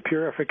back to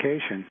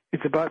purification.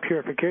 It's about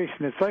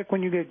purification. It's like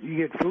when you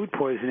get food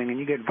poisoning and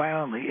you get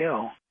violently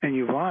ill and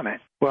you vomit.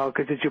 Well,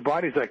 because it's your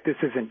body's like, this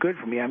isn't good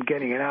for me. I'm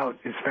getting it out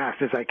as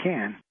fast as I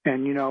can.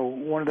 And,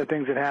 one of the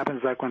things that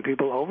happens, like when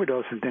people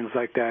overdose and things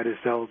like that, is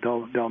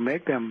they'll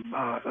make them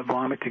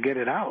vomit to get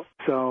it out.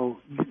 So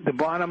the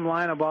bottom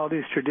line of all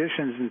these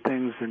traditions and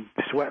things and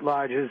sweat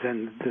lodges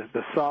and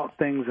the salt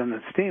things and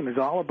the steam is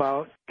all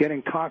about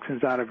getting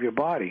toxins out of your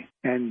body.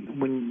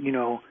 And when,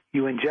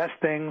 you ingest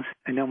things,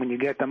 and then when you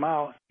get them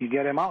out, you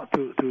get them out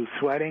through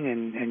sweating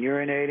and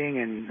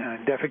urinating and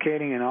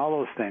defecating and all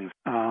those things.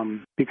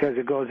 Because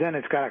it goes in,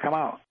 it's got to come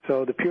out.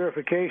 So the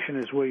purification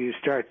is where you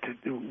start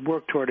to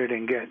work toward it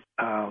and get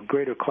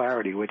greater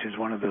clarity, which is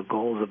one of the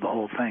goals of the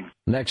whole thing.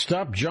 Next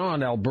up,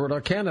 John,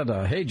 Alberta,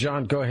 Canada. Hey,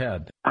 John, go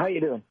ahead. How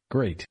you doing?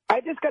 Great.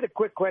 I just got a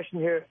quick question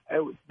here.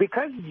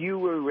 Because you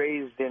were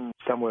raised in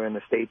somewhere in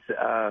the States,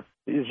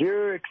 is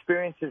your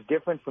experiences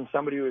different from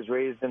somebody who was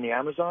raised in the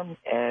Amazon?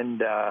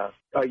 And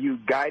are you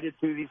guided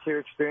through these here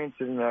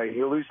experiences, and are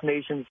your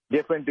hallucinations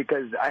different?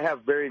 Because I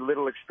have very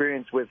little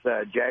experience with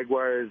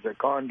jaguars or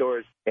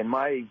condors in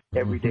my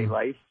everyday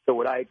life. So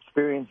would I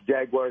experience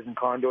jaguars and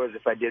condors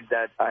if I did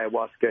that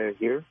ayahuasca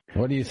here?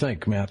 What do you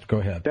think, Matt? Go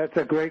ahead. That's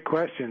a great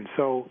question.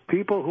 So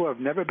people who have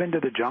never been to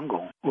the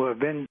jungle, who have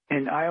been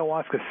in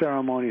ayahuasca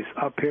ceremonies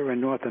up here in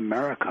North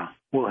America,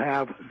 will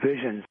have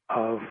visions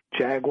of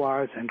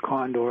jaguars and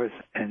condors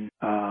and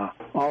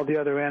all the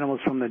other animals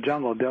from the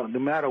jungle. No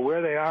matter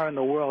where they are in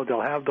the world,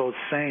 they'll have those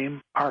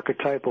same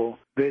archetypal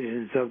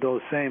visions of those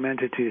same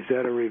entities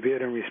that are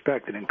revered and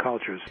respected in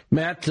cultures.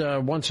 Matt,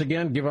 once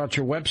again, give out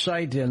your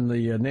website and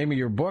the name of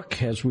your book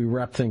as we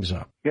wrap things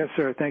up. Yes,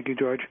 sir. Thank you,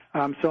 George.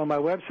 So my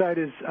website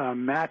is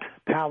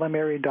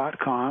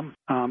mattpalmieri.com,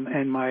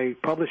 and my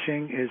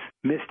publishing is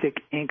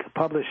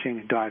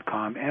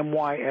mystikinkpublishing.com,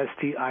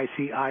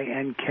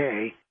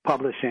 MYSTICINK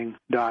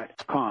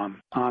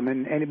publishing.com.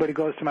 And anybody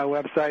goes to my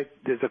website,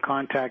 there's a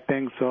contact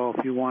thing, so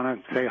if you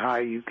want to say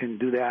hi, you can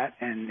do that,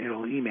 and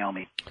it'll email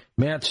me.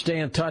 Matt, stay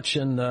in touch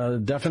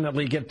and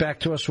definitely get back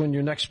to us when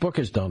your next book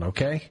is done,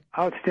 okay?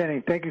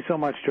 Outstanding. Thank you so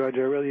much, George. I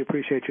really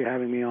appreciate you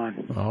having me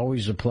on.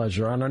 Always a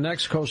pleasure. On our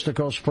next Coast to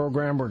Coast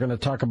program, we're going to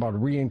talk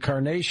about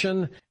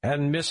reincarnation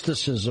and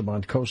mysticism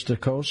on Coast to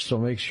Coast, so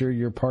make sure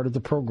you're part of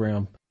the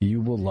program. You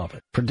will love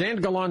it. For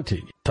Dan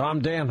Galante,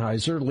 Tom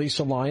Danheiser,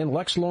 Lisa Lyon,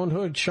 Lex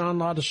Lonehood, Sean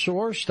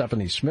Ladasor,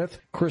 Stephanie Smith,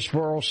 Chris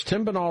Burrows,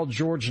 Tim Bernal,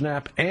 George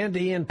Knapp, and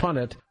Ian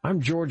Punnett, I'm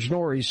George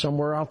Norrie,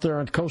 somewhere out there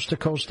on Coast to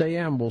Coast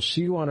AM. We'll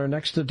see you on our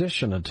next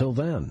edition. Until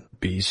then,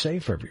 be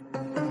safe,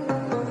 everyone.